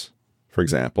differences. For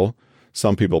example,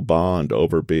 some people bond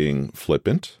over being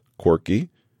flippant, quirky,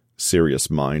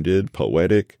 serious-minded,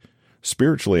 poetic,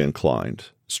 spiritually inclined,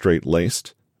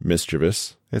 straight-laced,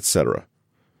 mischievous, etc.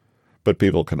 But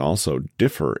people can also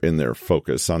differ in their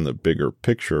focus on the bigger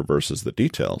picture versus the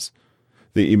details,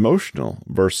 the emotional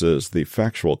versus the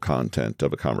factual content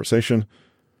of a conversation,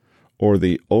 or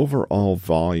the overall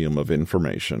volume of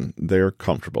information they're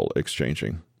comfortable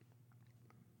exchanging.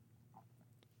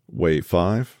 Way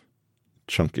 5.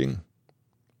 Chunking.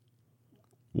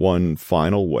 One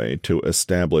final way to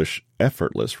establish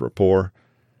effortless rapport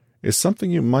is something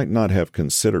you might not have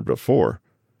considered before: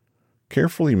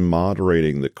 carefully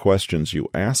moderating the questions you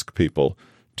ask people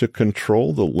to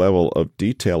control the level of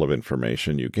detail of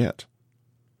information you get.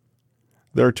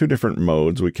 There are 2 different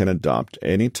modes we can adopt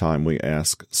any time we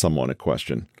ask someone a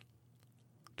question.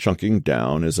 Chunking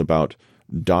down is about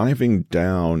diving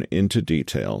down into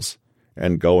details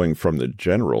and going from the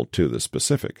general to the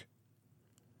specific.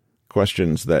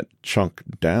 Questions that chunk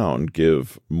down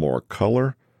give more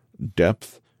color,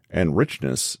 depth, and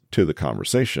richness to the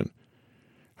conversation.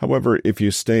 However, if you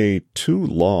stay too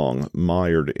long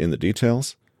mired in the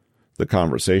details, the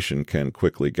conversation can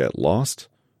quickly get lost,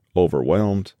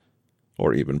 overwhelmed,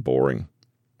 or even boring.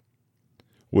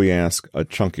 We ask a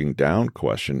chunking down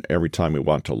question every time we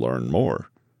want to learn more,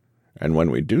 and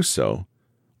when we do so,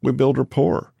 we build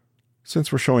rapport,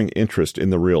 since we're showing interest in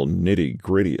the real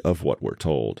nitty-gritty of what we're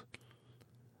told.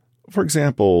 For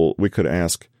example, we could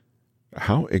ask,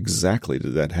 how exactly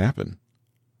did that happen?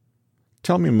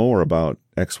 Tell me more about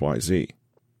XYZ.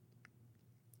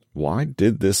 Why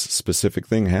did this specific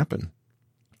thing happen?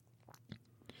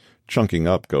 Chunking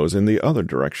up goes in the other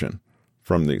direction,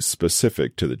 from the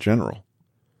specific to the general.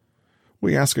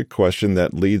 We ask a question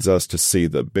that leads us to see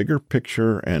the bigger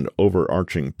picture and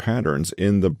overarching patterns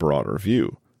in the broader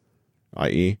view,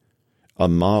 i.e., a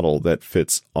model that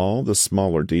fits all the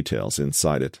smaller details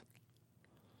inside it.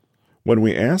 When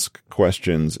we ask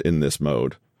questions in this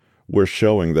mode, we're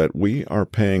showing that we are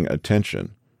paying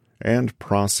attention and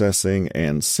processing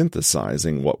and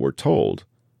synthesizing what we're told,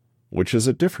 which is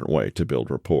a different way to build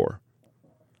rapport.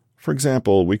 For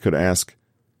example, we could ask,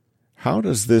 how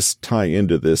does this tie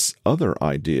into this other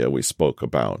idea we spoke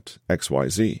about,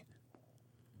 XYZ?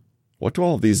 What do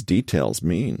all of these details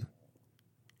mean?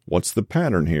 What's the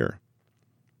pattern here?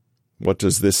 What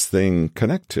does this thing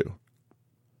connect to?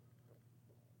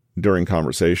 During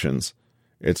conversations,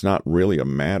 it's not really a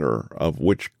matter of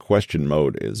which question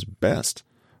mode is best,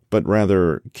 but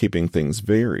rather keeping things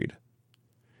varied.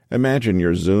 Imagine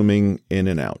you're zooming in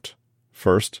and out,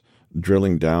 first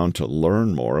drilling down to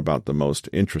learn more about the most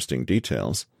interesting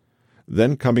details,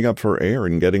 then coming up for air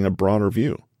and getting a broader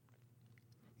view.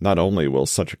 Not only will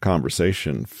such a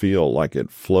conversation feel like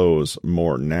it flows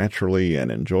more naturally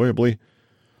and enjoyably,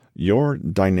 your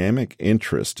dynamic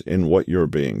interest in what you're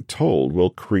being told will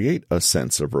create a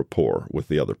sense of rapport with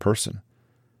the other person.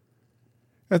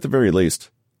 At the very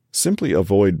least, simply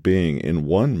avoid being in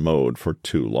one mode for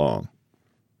too long.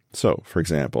 So, for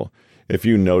example, if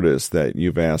you notice that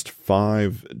you've asked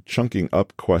 5 chunking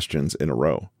up questions in a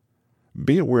row,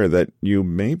 be aware that you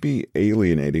may be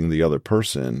alienating the other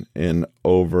person in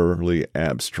overly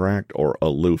abstract or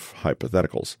aloof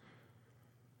hypotheticals.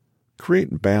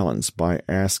 Create balance by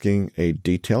asking a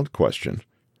detailed question,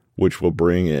 which will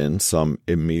bring in some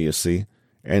immediacy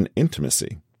and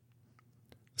intimacy.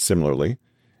 Similarly,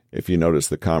 if you notice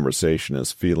the conversation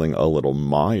is feeling a little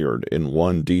mired in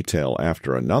one detail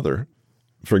after another,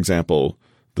 for example,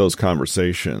 those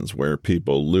conversations where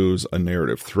people lose a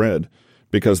narrative thread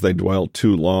because they dwell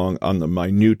too long on the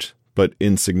minute but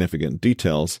insignificant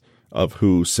details of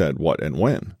who said what and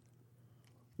when,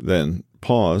 then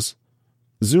pause,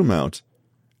 zoom out,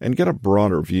 and get a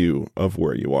broader view of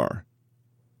where you are.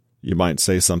 You might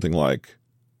say something like,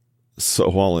 "So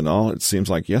all in all, it seems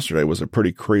like yesterday was a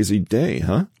pretty crazy day,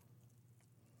 huh?"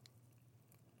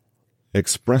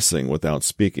 Expressing without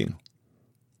speaking.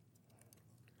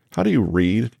 How do you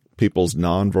read people's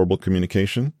nonverbal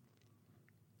communication?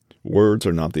 Words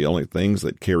are not the only things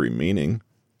that carry meaning.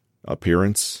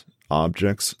 Appearance,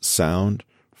 objects, sound,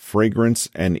 fragrance,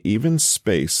 and even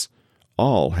space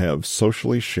all have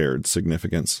socially shared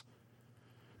significance.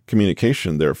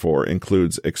 Communication, therefore,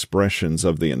 includes expressions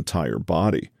of the entire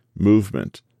body,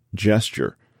 movement,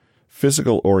 gesture,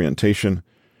 physical orientation,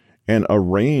 and a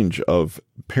range of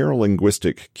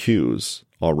paralinguistic cues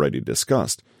already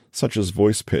discussed, such as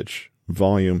voice pitch,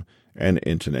 volume, and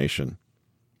intonation.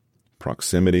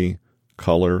 Proximity,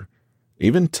 color,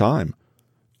 even time.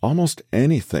 Almost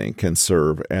anything can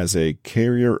serve as a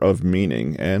carrier of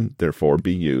meaning and therefore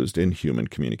be used in human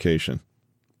communication.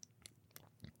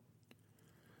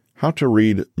 How to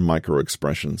read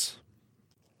microexpressions.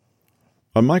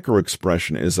 A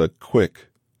microexpression is a quick,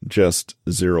 just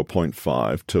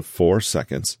 0.5 to 4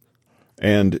 seconds,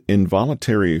 and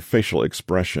involuntary facial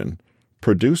expression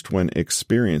produced when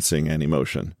experiencing an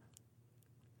emotion.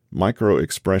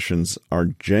 Microexpressions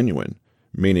are genuine,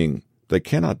 meaning they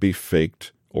cannot be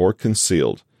faked or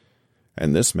concealed,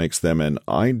 and this makes them an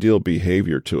ideal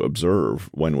behavior to observe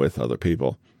when with other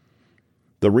people.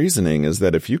 The reasoning is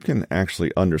that if you can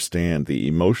actually understand the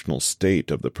emotional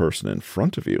state of the person in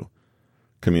front of you,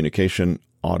 communication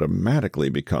automatically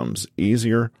becomes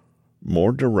easier,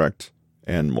 more direct,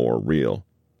 and more real.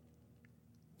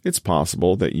 It's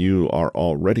possible that you are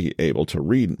already able to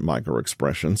read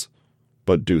microexpressions,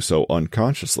 but do so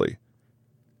unconsciously.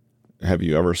 Have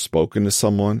you ever spoken to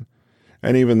someone,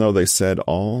 and even though they said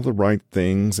all the right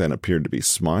things and appeared to be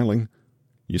smiling,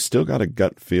 you still got a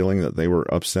gut feeling that they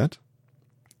were upset?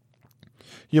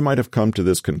 You might have come to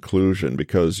this conclusion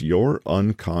because your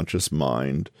unconscious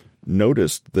mind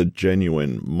noticed the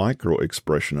genuine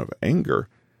micro-expression of anger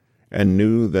and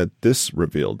knew that this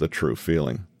revealed the true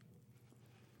feeling.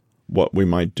 What we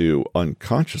might do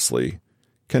unconsciously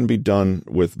can be done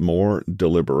with more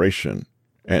deliberation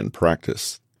and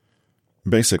practice.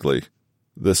 Basically,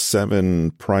 the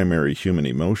 7 primary human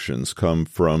emotions come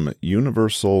from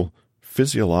universal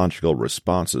physiological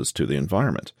responses to the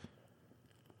environment.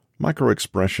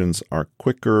 Microexpressions are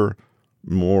quicker,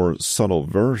 more subtle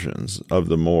versions of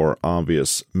the more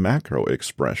obvious macro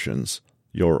expressions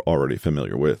you're already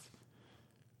familiar with.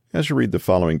 As you read the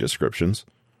following descriptions,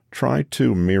 try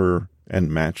to mirror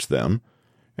and match them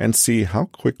and see how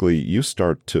quickly you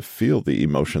start to feel the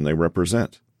emotion they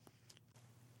represent.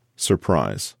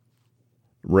 Surprise.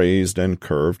 Raised and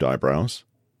curved eyebrows.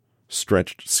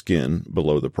 Stretched skin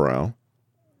below the brow.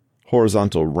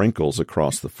 Horizontal wrinkles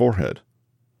across the forehead.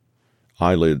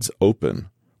 Eyelids open,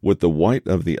 with the white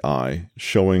of the eye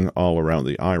showing all around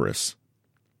the iris.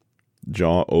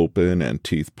 Jaw open and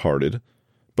teeth parted,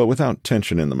 but without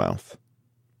tension in the mouth.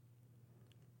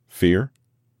 Fear?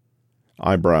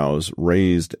 Eyebrows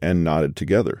raised and knotted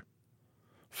together.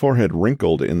 Forehead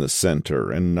wrinkled in the center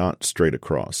and not straight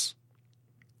across.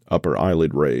 Upper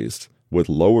eyelid raised, with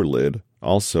lower lid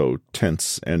also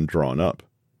tense and drawn up.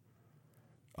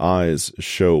 Eyes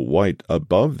show white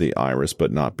above the iris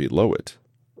but not below it.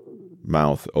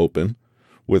 Mouth open,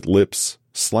 with lips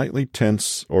slightly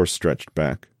tense or stretched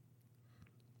back.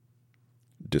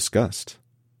 Disgust.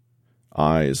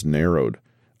 Eyes narrowed,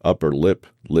 upper lip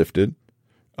lifted,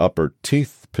 upper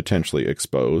teeth potentially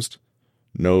exposed,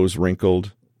 nose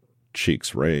wrinkled,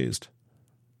 cheeks raised.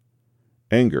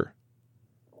 Anger.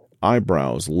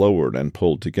 Eyebrows lowered and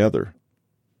pulled together.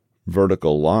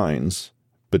 Vertical lines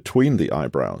between the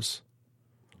eyebrows.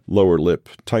 Lower lip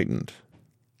tightened.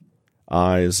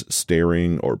 Eyes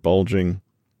staring or bulging.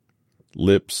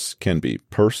 Lips can be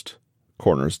pursed,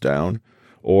 corners down,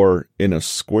 or in a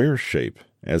square shape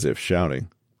as if shouting.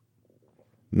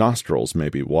 Nostrils may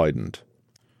be widened.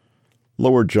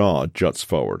 Lower jaw juts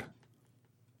forward.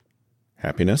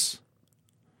 Happiness.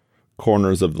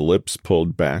 Corners of the lips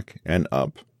pulled back and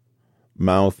up.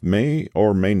 Mouth may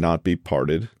or may not be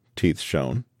parted, teeth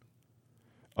shown.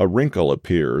 A wrinkle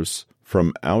appears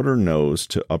from outer nose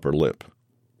to upper lip.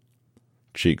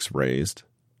 Cheeks raised.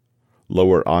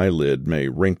 Lower eyelid may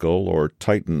wrinkle or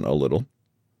tighten a little.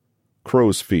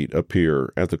 Crow's feet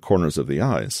appear at the corners of the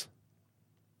eyes.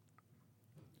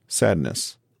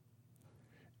 Sadness.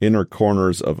 Inner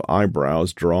corners of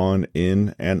eyebrows drawn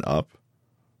in and up.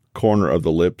 Corner of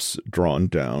the lips drawn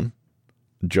down.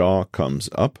 Jaw comes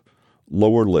up.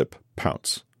 Lower lip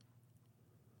pouts.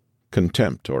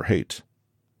 Contempt or hate.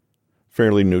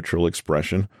 Fairly neutral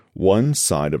expression, one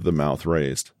side of the mouth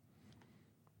raised.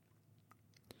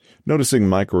 Noticing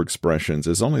microexpressions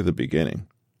is only the beginning.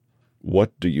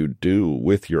 What do you do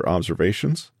with your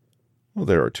observations? Well,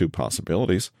 there are two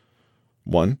possibilities.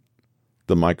 One,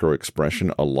 the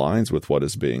microexpression aligns with what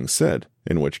is being said,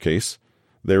 in which case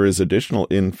there is additional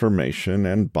information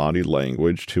and body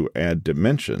language to add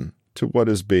dimension to what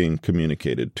is being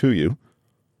communicated to you.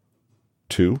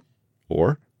 Two,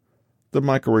 or the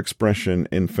microexpression,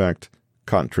 in fact,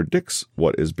 contradicts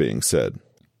what is being said.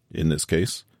 In this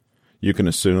case, you can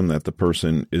assume that the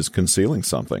person is concealing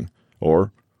something,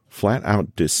 or flat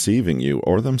out deceiving you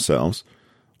or themselves,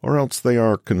 or else they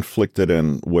are conflicted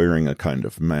and wearing a kind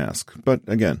of mask. But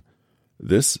again,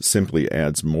 this simply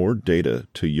adds more data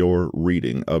to your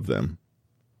reading of them.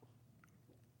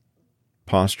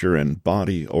 Posture and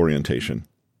body orientation.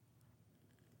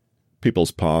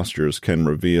 People's postures can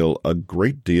reveal a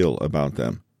great deal about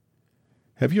them.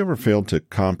 Have you ever failed to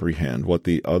comprehend what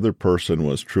the other person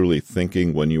was truly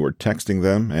thinking when you were texting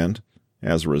them and,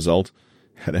 as a result,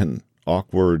 had an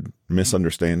awkward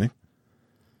misunderstanding?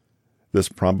 This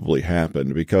probably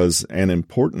happened because an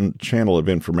important channel of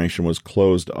information was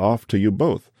closed off to you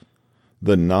both,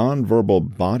 the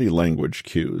nonverbal body language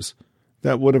cues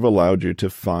that would have allowed you to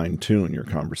fine-tune your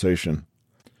conversation.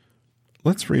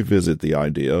 Let's revisit the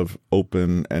idea of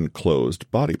open and closed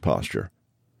body posture.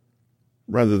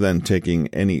 Rather than taking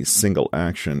any single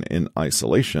action in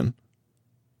isolation,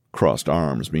 crossed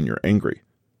arms mean you're angry,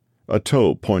 a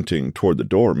toe pointing toward the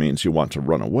door means you want to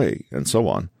run away, and so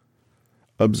on.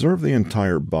 Observe the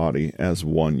entire body as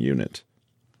one unit.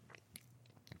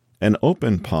 An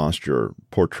open posture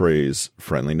portrays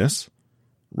friendliness,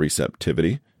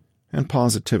 receptivity, and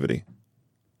positivity.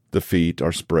 The feet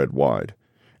are spread wide,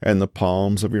 and the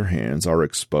palms of your hands are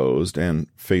exposed and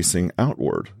facing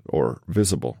outward or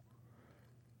visible.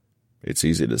 It's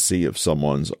easy to see if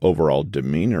someone's overall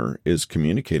demeanor is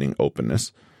communicating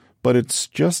openness, but it's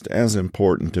just as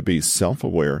important to be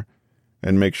self-aware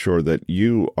and make sure that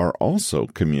you are also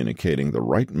communicating the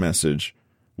right message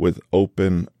with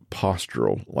open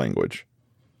postural language.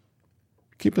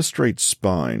 Keep a straight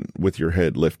spine with your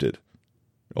head lifted.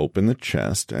 Open the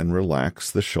chest and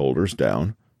relax the shoulders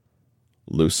down.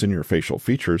 Loosen your facial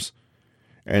features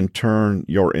and turn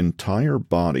your entire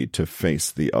body to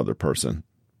face the other person.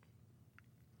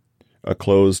 A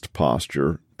closed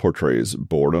posture portrays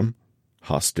boredom,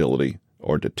 hostility,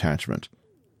 or detachment.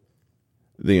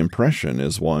 The impression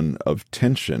is one of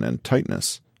tension and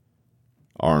tightness.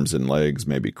 Arms and legs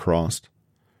may be crossed.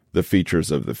 The features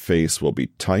of the face will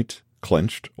be tight,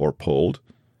 clenched, or pulled.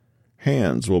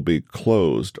 Hands will be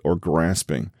closed or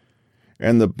grasping,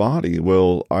 and the body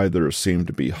will either seem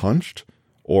to be hunched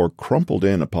or crumpled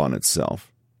in upon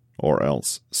itself, or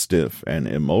else stiff and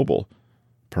immobile,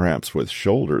 perhaps with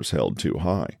shoulders held too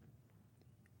high.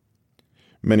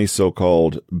 Many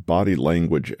so-called body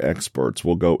language experts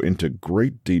will go into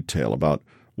great detail about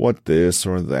what this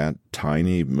or that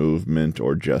tiny movement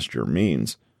or gesture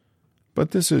means,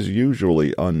 but this is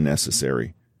usually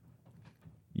unnecessary.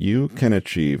 you can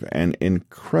achieve an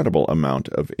incredible amount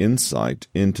of insight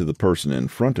into the person in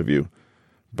front of you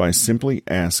by simply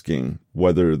asking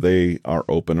whether they are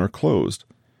open or closed,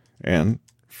 and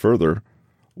further,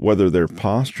 whether their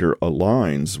posture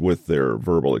aligns with their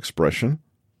verbal expression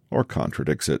or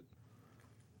contradicts it.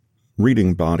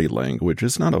 Reading body language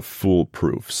is not a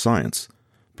foolproof science,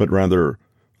 but rather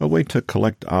a way to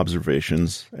collect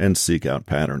observations and seek out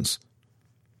patterns.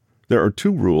 There are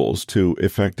 2 rules to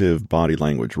effective body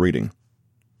language reading.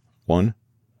 1.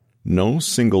 No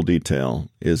single detail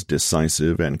is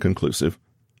decisive and conclusive.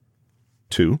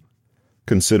 2.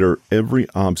 Consider every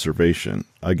observation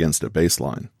against a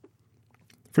baseline.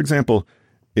 For example,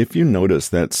 if you notice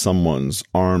that someone's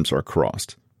arms are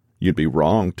crossed, you'd be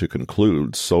wrong to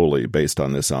conclude solely based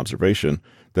on this observation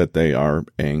that they are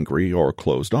angry or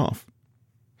closed off.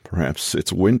 Perhaps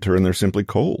it's winter and they're simply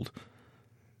cold.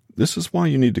 This is why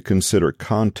you need to consider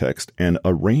context and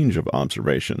a range of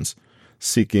observations,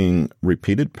 seeking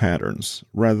repeated patterns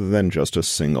rather than just a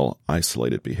single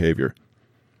isolated behavior.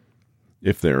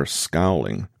 If they're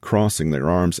scowling, crossing their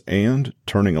arms, and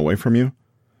turning away from you,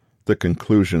 the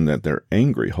conclusion that they're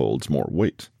angry holds more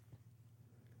weight.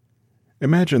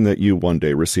 Imagine that you one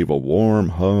day receive a warm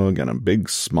hug and a big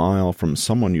smile from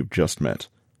someone you've just met.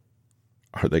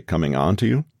 Are they coming on to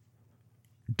you?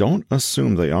 Don't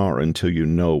assume they are until you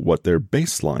know what their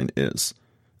baseline is,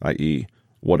 i.e.,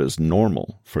 what is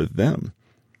normal for them.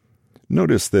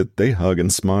 Notice that they hug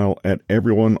and smile at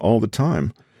everyone all the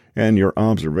time, and your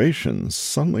observations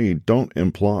suddenly don't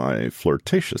imply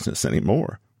flirtatiousness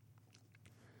anymore.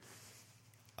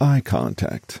 Eye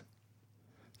contact.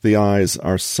 The eyes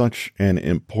are such an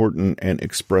important and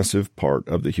expressive part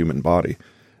of the human body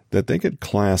that they get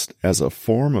classed as a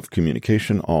form of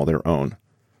communication all their own.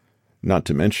 Not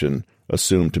to mention,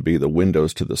 assumed to be the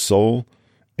windows to the soul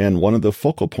and one of the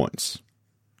focal points.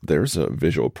 There's a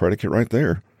visual predicate right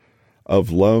there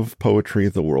of love poetry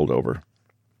the world over.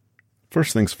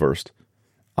 First things first,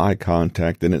 eye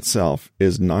contact in itself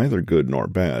is neither good nor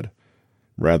bad.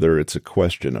 Rather, it's a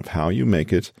question of how you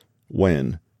make it,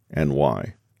 when, and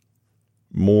why.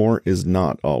 More is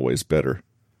not always better.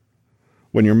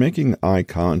 When you're making eye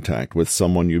contact with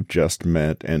someone you've just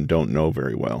met and don't know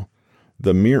very well,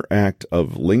 the mere act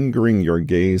of lingering your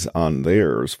gaze on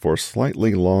theirs for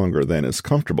slightly longer than is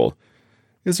comfortable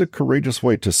is a courageous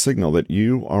way to signal that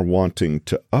you are wanting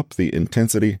to up the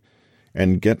intensity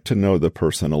and get to know the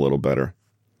person a little better.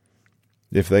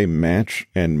 If they match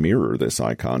and mirror this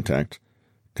eye contact,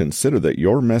 consider that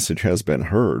your message has been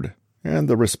heard and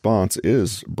the response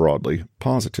is broadly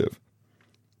positive.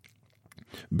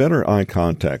 Better eye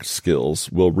contact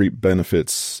skills will reap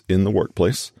benefits in the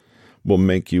workplace, will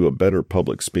make you a better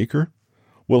public speaker,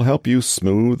 will help you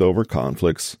smooth over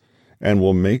conflicts, and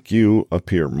will make you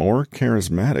appear more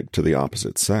charismatic to the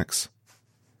opposite sex.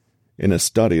 In a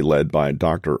study led by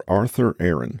Dr. Arthur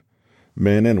Aaron,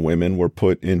 men and women were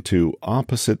put into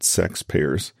opposite sex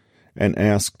pairs and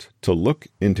asked to look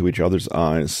into each other's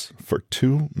eyes for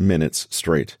 2 minutes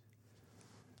straight.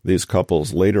 These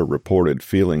couples later reported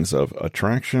feelings of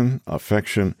attraction,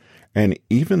 affection, and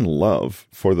even love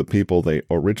for the people they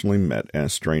originally met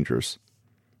as strangers.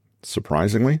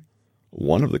 Surprisingly,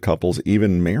 one of the couples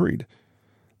even married.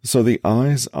 So the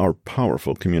eyes are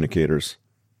powerful communicators.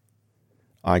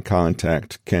 Eye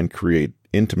contact can create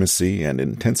intimacy and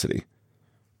intensity,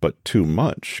 but too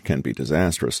much can be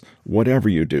disastrous. Whatever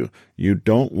you do, you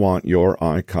don't want your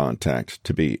eye contact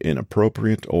to be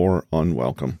inappropriate or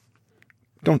unwelcome.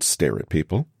 Don't stare at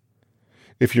people.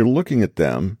 If you're looking at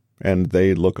them and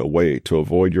they look away to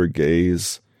avoid your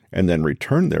gaze and then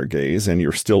return their gaze and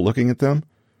you're still looking at them,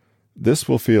 this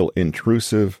will feel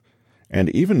intrusive and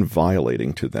even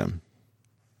violating to them.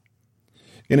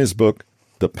 In his book,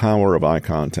 The Power of Eye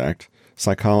Contact,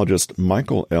 psychologist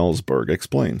Michael Ellsberg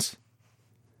explains,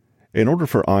 in order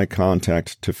for eye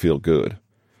contact to feel good,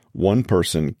 one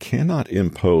person cannot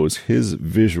impose his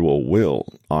visual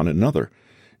will on another.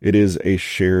 It is a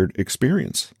shared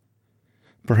experience.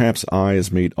 Perhaps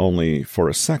eyes meet only for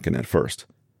a second at first.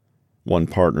 One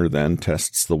partner then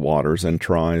tests the waters and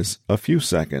tries a few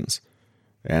seconds,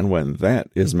 and when that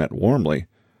is met warmly,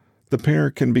 the pair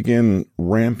can begin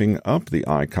ramping up the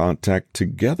eye contact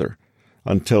together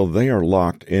until they are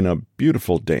locked in a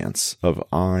beautiful dance of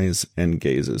eyes and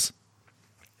gazes.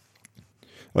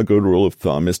 A good rule of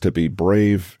thumb is to be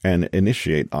brave and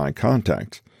initiate eye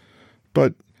contact,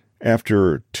 but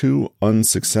after 2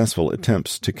 unsuccessful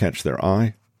attempts to catch their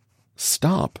eye,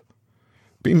 stop.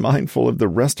 Be mindful of the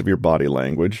rest of your body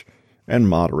language and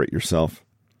moderate yourself.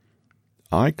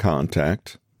 Eye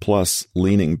contact plus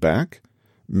leaning back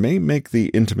may make the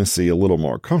intimacy a little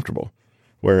more comfortable,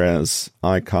 whereas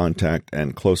eye contact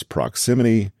and close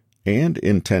proximity and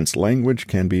intense language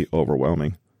can be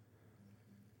overwhelming.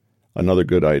 Another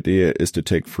good idea is to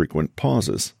take frequent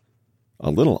pauses. A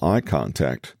little eye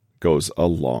contact goes a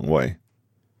long way.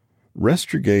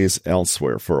 Rest your gaze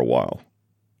elsewhere for a while.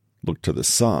 Look to the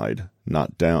side,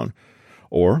 not down.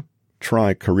 Or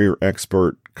try career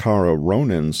expert Cara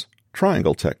Ronin's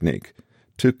triangle technique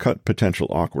to cut potential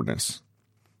awkwardness.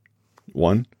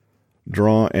 1.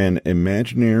 Draw an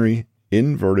imaginary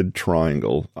inverted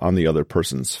triangle on the other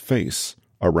person's face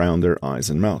around their eyes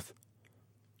and mouth.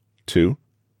 2.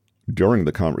 During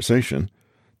the conversation,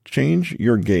 change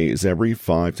your gaze every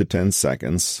 5 to 10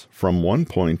 seconds from one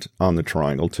point on the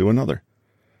triangle to another.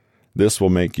 This will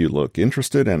make you look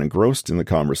interested and engrossed in the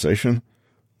conversation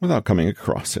without coming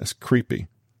across as creepy.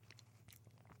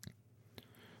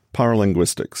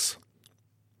 Paralinguistics.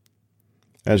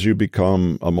 As you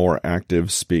become a more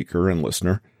active speaker and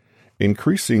listener,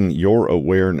 increasing your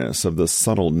awareness of the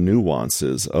subtle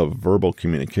nuances of verbal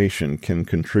communication can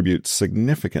contribute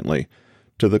significantly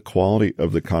to the quality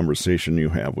of the conversation you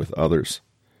have with others.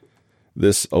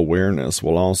 This awareness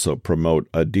will also promote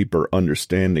a deeper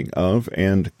understanding of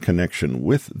and connection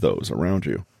with those around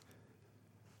you.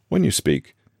 When you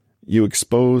speak, you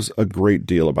expose a great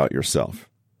deal about yourself,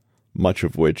 much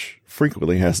of which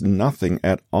frequently has nothing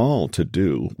at all to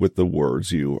do with the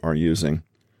words you are using.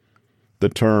 The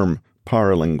term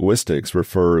paralinguistics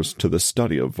refers to the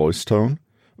study of voice tone,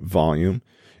 volume,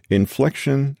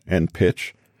 inflection, and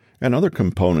pitch, and other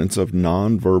components of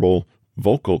nonverbal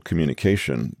vocal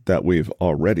communication that we've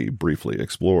already briefly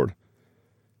explored.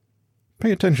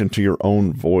 Pay attention to your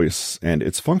own voice and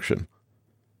its function.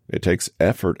 It takes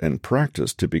effort and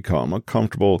practice to become a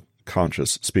comfortable,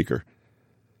 conscious speaker.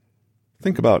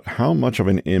 Think about how much of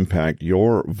an impact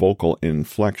your vocal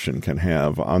inflection can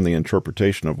have on the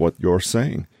interpretation of what you're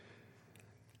saying.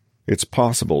 It's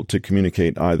possible to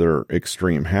communicate either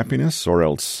extreme happiness or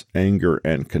else anger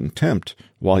and contempt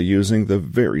while using the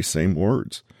very same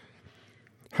words.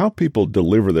 How people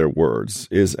deliver their words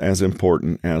is as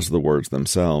important as the words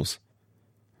themselves.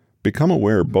 Become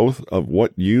aware both of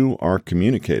what you are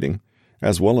communicating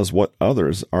as well as what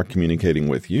others are communicating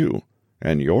with you,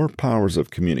 and your powers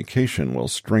of communication will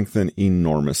strengthen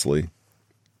enormously.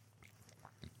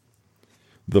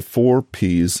 The 4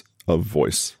 P's of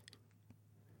voice.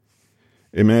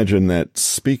 Imagine that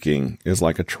speaking is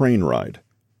like a train ride.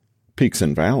 Peaks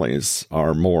and valleys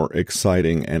are more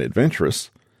exciting and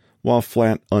adventurous, while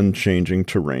flat, unchanging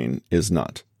terrain is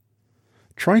not.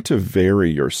 Try to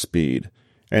vary your speed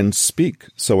and speak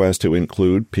so as to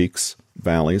include peaks,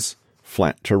 valleys,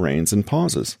 flat terrains, and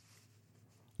pauses.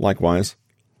 Likewise,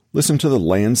 listen to the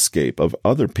landscape of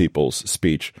other people's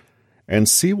speech and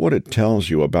see what it tells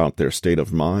you about their state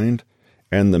of mind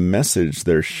and the message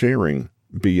they're sharing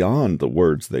beyond the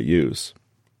words they use.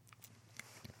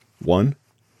 1.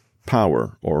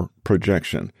 Power or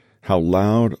projection, how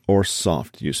loud or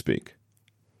soft you speak.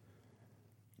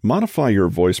 Modify your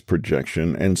voice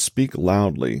projection and speak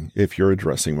loudly if you're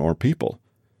addressing more people.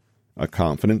 A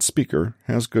confident speaker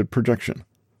has good projection.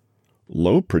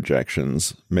 Low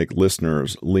projections make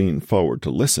listeners lean forward to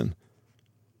listen.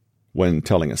 When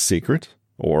telling a secret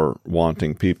or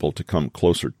wanting people to come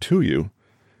closer to you,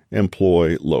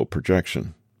 employ low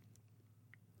projection.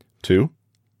 2.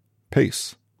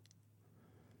 Pace.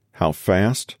 How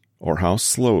fast or how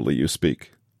slowly you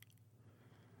speak.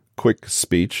 Quick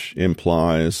speech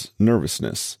implies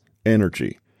nervousness,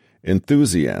 energy,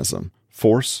 enthusiasm,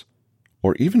 force,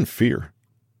 or even fear.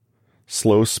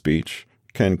 Slow speech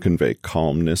can convey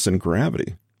calmness and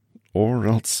gravity, or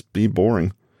else be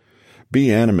boring.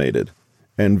 Be animated,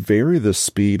 and vary the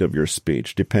speed of your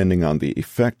speech depending on the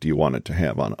effect you want it to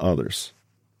have on others.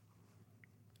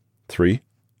 3.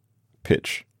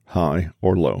 Pitch, high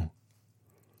or low.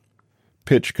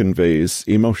 Pitch conveys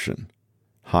emotion.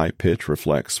 High pitch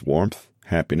reflects warmth,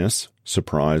 happiness,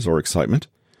 surprise, or excitement.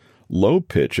 Low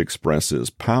pitch expresses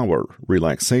power,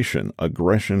 relaxation,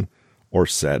 aggression, or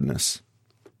sadness.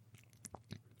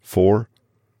 4.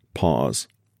 Pause.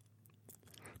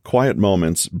 Quiet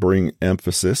moments bring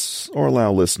emphasis or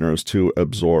allow listeners to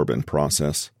absorb and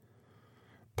process.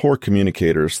 Poor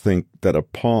communicators think that a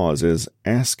pause is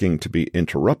asking to be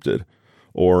interrupted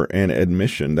or an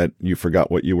admission that you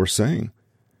forgot what you were saying.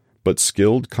 But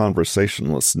skilled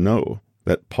conversationalists know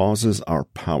that pauses are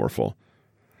powerful.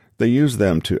 They use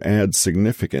them to add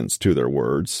significance to their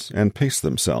words and pace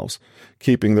themselves,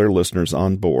 keeping their listeners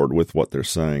on board with what they're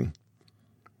saying.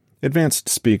 Advanced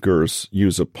speakers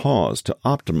use a pause to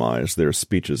optimize their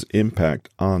speech's impact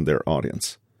on their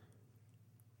audience.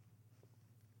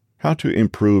 How to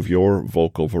improve your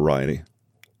vocal variety.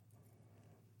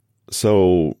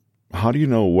 So, how do you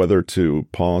know whether to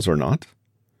pause or not?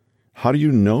 How do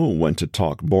you know when to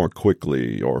talk more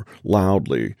quickly or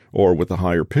loudly or with a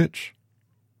higher pitch?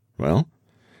 Well,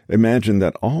 imagine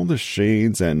that all the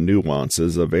shades and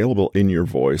nuances available in your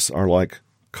voice are like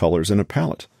colors in a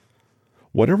palette.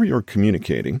 Whatever you're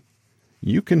communicating,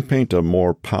 you can paint a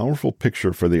more powerful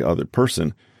picture for the other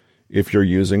person if you're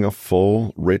using a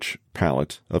full, rich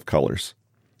palette of colors.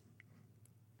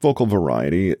 Vocal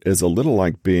variety is a little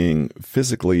like being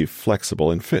physically flexible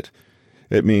and fit.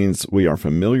 It means we are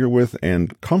familiar with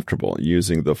and comfortable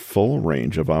using the full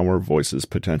range of our voice's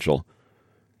potential.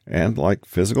 And like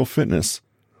physical fitness,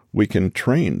 we can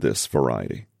train this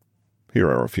variety. Here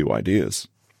are a few ideas.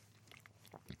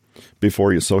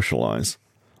 Before you socialize,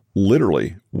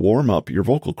 literally warm up your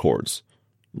vocal cords,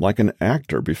 like an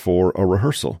actor before a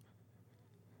rehearsal.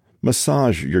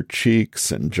 Massage your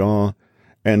cheeks and jaw,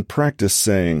 and practice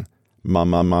saying ma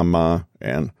ma ma ma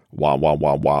and wah wah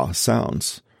wah wah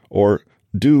sounds, or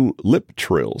do lip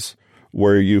trills,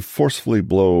 where you forcefully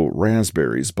blow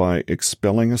raspberries by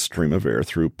expelling a stream of air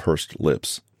through pursed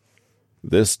lips.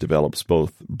 This develops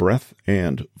both breath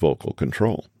and vocal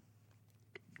control.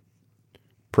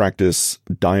 Practice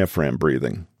diaphragm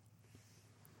breathing.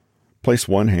 Place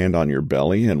one hand on your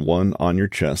belly and one on your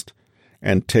chest,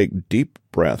 and take deep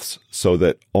breaths so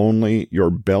that only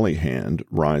your belly hand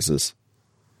rises.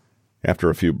 After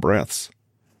a few breaths,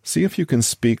 see if you can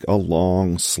speak a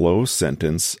long, slow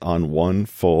sentence on one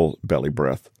full belly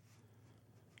breath.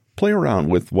 Play around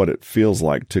with what it feels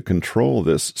like to control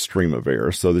this stream of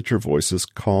air so that your voice is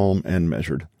calm and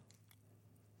measured.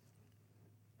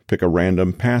 Pick a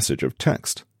random passage of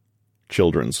text.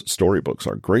 Children's storybooks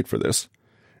are great for this.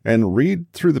 And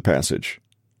read through the passage,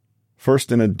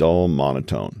 first in a dull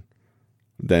monotone.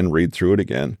 Then read through it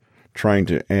again, trying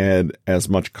to add as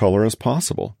much color as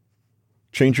possible.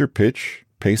 Change your pitch,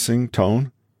 pacing,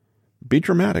 tone. Be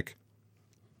dramatic.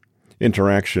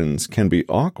 Interactions can be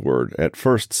awkward at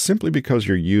first simply because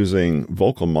you're using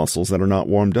vocal muscles that are not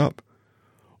warmed up.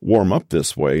 Warm up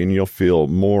this way and you'll feel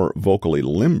more vocally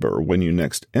limber when you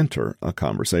next enter a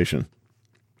conversation.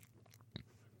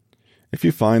 If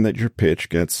you find that your pitch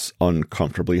gets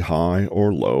uncomfortably high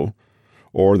or low,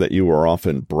 or that you are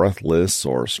often breathless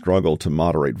or struggle to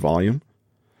moderate volume,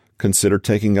 consider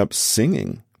taking up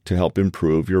singing to help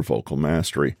improve your vocal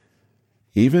mastery.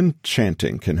 Even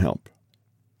chanting can help.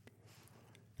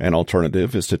 An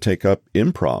alternative is to take up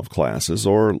improv classes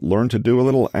or learn to do a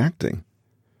little acting.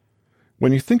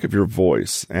 When you think of your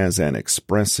voice as an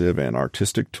expressive and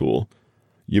artistic tool,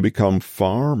 you become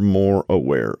far more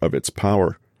aware of its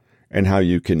power and how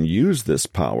you can use this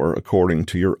power according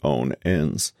to your own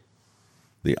ends.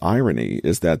 The irony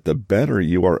is that the better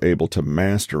you are able to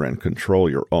master and control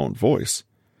your own voice,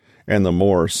 and the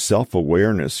more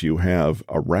self-awareness you have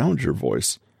around your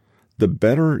voice, the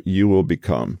better you will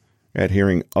become at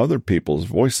hearing other people's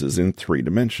voices in 3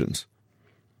 dimensions.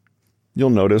 You'll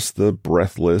notice the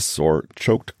breathless or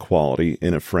choked quality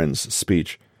in a friend's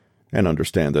speech and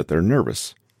understand that they're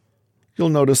nervous. You'll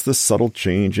notice the subtle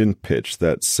change in pitch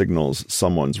that signals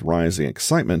someone's rising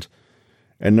excitement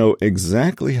and know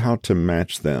exactly how to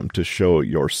match them to show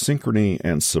your synchrony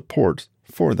and support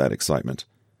for that excitement.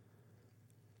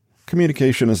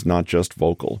 Communication is not just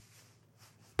vocal,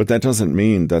 but that doesn't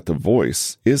mean that the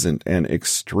voice isn't an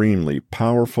extremely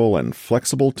powerful and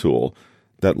flexible tool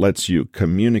that lets you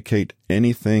communicate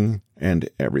anything and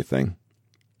everything.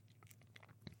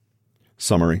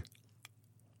 Summary.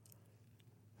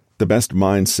 The best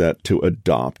mindset to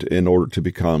adopt in order to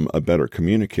become a better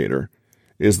communicator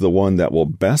is the one that will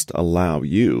best allow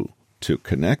you to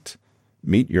connect,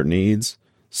 meet your needs,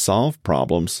 solve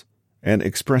problems, and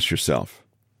express yourself.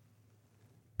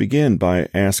 Begin by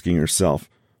asking yourself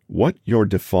what your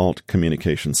default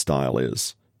communication style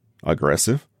is: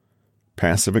 aggressive,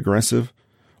 passive-aggressive,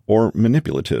 or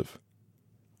manipulative.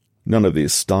 None of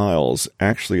these styles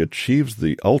actually achieves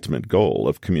the ultimate goal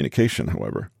of communication,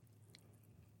 however.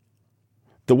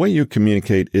 The way you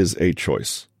communicate is a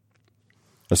choice.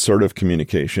 Assertive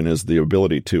communication is the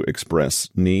ability to express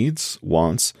needs,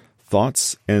 wants,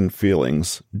 thoughts, and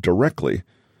feelings directly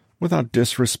without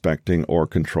disrespecting or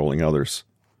controlling others.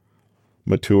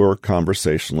 Mature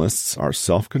conversationalists are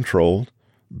self-controlled,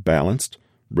 balanced,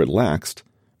 relaxed,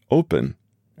 open,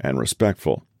 and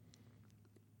respectful.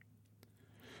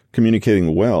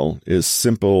 Communicating well is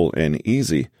simple and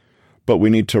easy, but we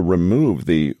need to remove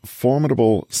the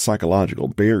formidable psychological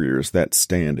barriers that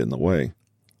stand in the way.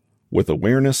 With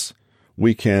awareness,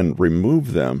 we can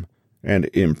remove them and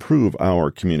improve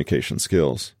our communication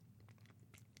skills.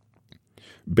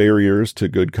 Barriers to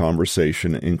good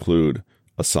conversation include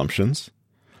assumptions,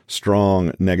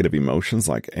 strong negative emotions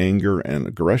like anger and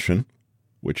aggression,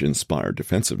 which inspire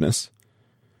defensiveness,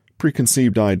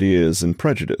 preconceived ideas and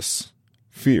prejudice,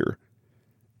 fear,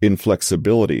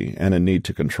 inflexibility and a need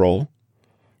to control,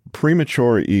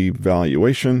 premature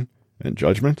evaluation and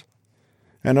judgment,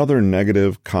 and other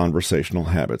negative conversational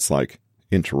habits like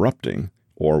interrupting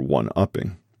or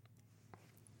one-upping.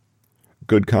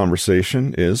 Good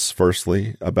conversation is,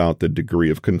 firstly, about the degree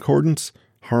of concordance,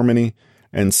 harmony,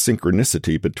 and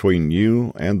synchronicity between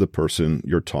you and the person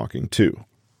you're talking to,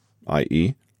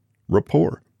 i.e.,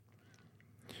 rapport.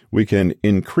 We can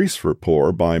increase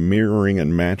rapport by mirroring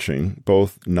and matching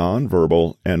both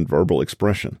nonverbal and verbal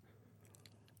expression.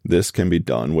 This can be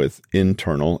done with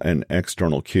internal and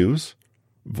external cues,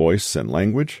 voice and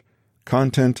language,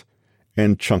 content,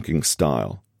 and chunking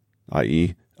style,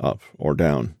 i.e., up or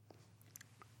down.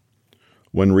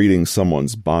 When reading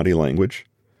someone's body language,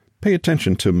 pay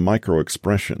attention to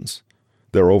micro-expressions,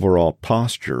 their overall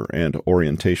posture and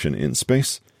orientation in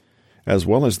space, as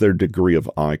well as their degree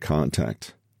of eye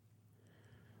contact.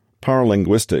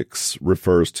 Paralinguistics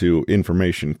refers to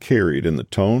information carried in the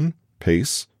tone,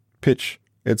 pace, pitch,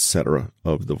 etc.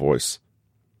 of the voice.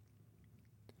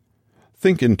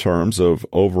 Think in terms of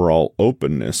overall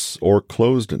openness or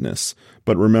closedness,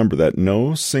 but remember that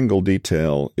no single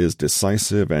detail is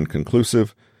decisive and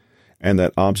conclusive, and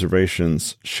that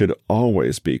observations should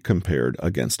always be compared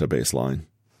against a baseline.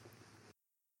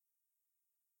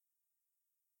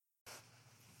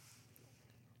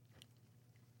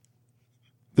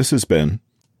 This has been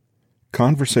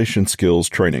Conversation Skills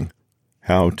Training: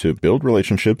 How to Build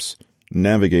Relationships,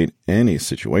 Navigate Any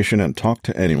Situation, and Talk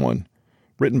to Anyone.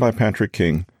 Written by Patrick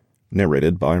King,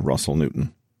 narrated by Russell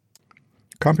Newton.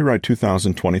 Copyright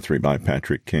 2023 by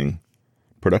Patrick King.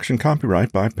 Production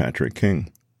copyright by Patrick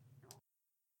King.